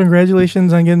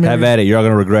 Congratulations on getting married. Have at it. You're all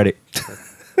going to regret it.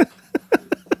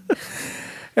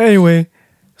 Anyway,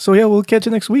 so yeah, we'll catch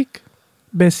you next week.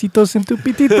 Besitos en tu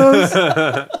pititos.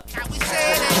 At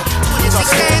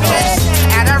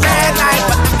a red light,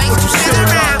 but the makes you sit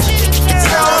around. It's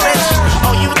so rich,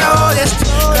 oh you know this.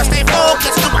 Cause they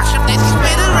focus to watch them, then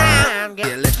spin around.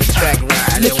 Yeah, let the track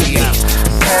ride, there we are.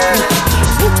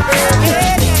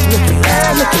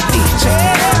 Look at DJ,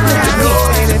 look at me,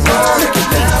 ain't it go, look at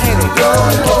me, ain't it go,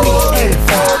 look at me, ain't it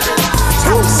go.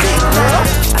 Time to sing now.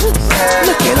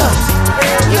 Look at us,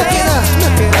 look at us,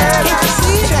 look at us. Can't you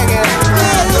see? Check it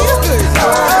out. Look at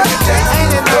us,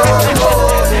 ain't it go,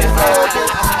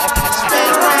 spin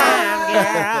around,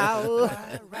 girl.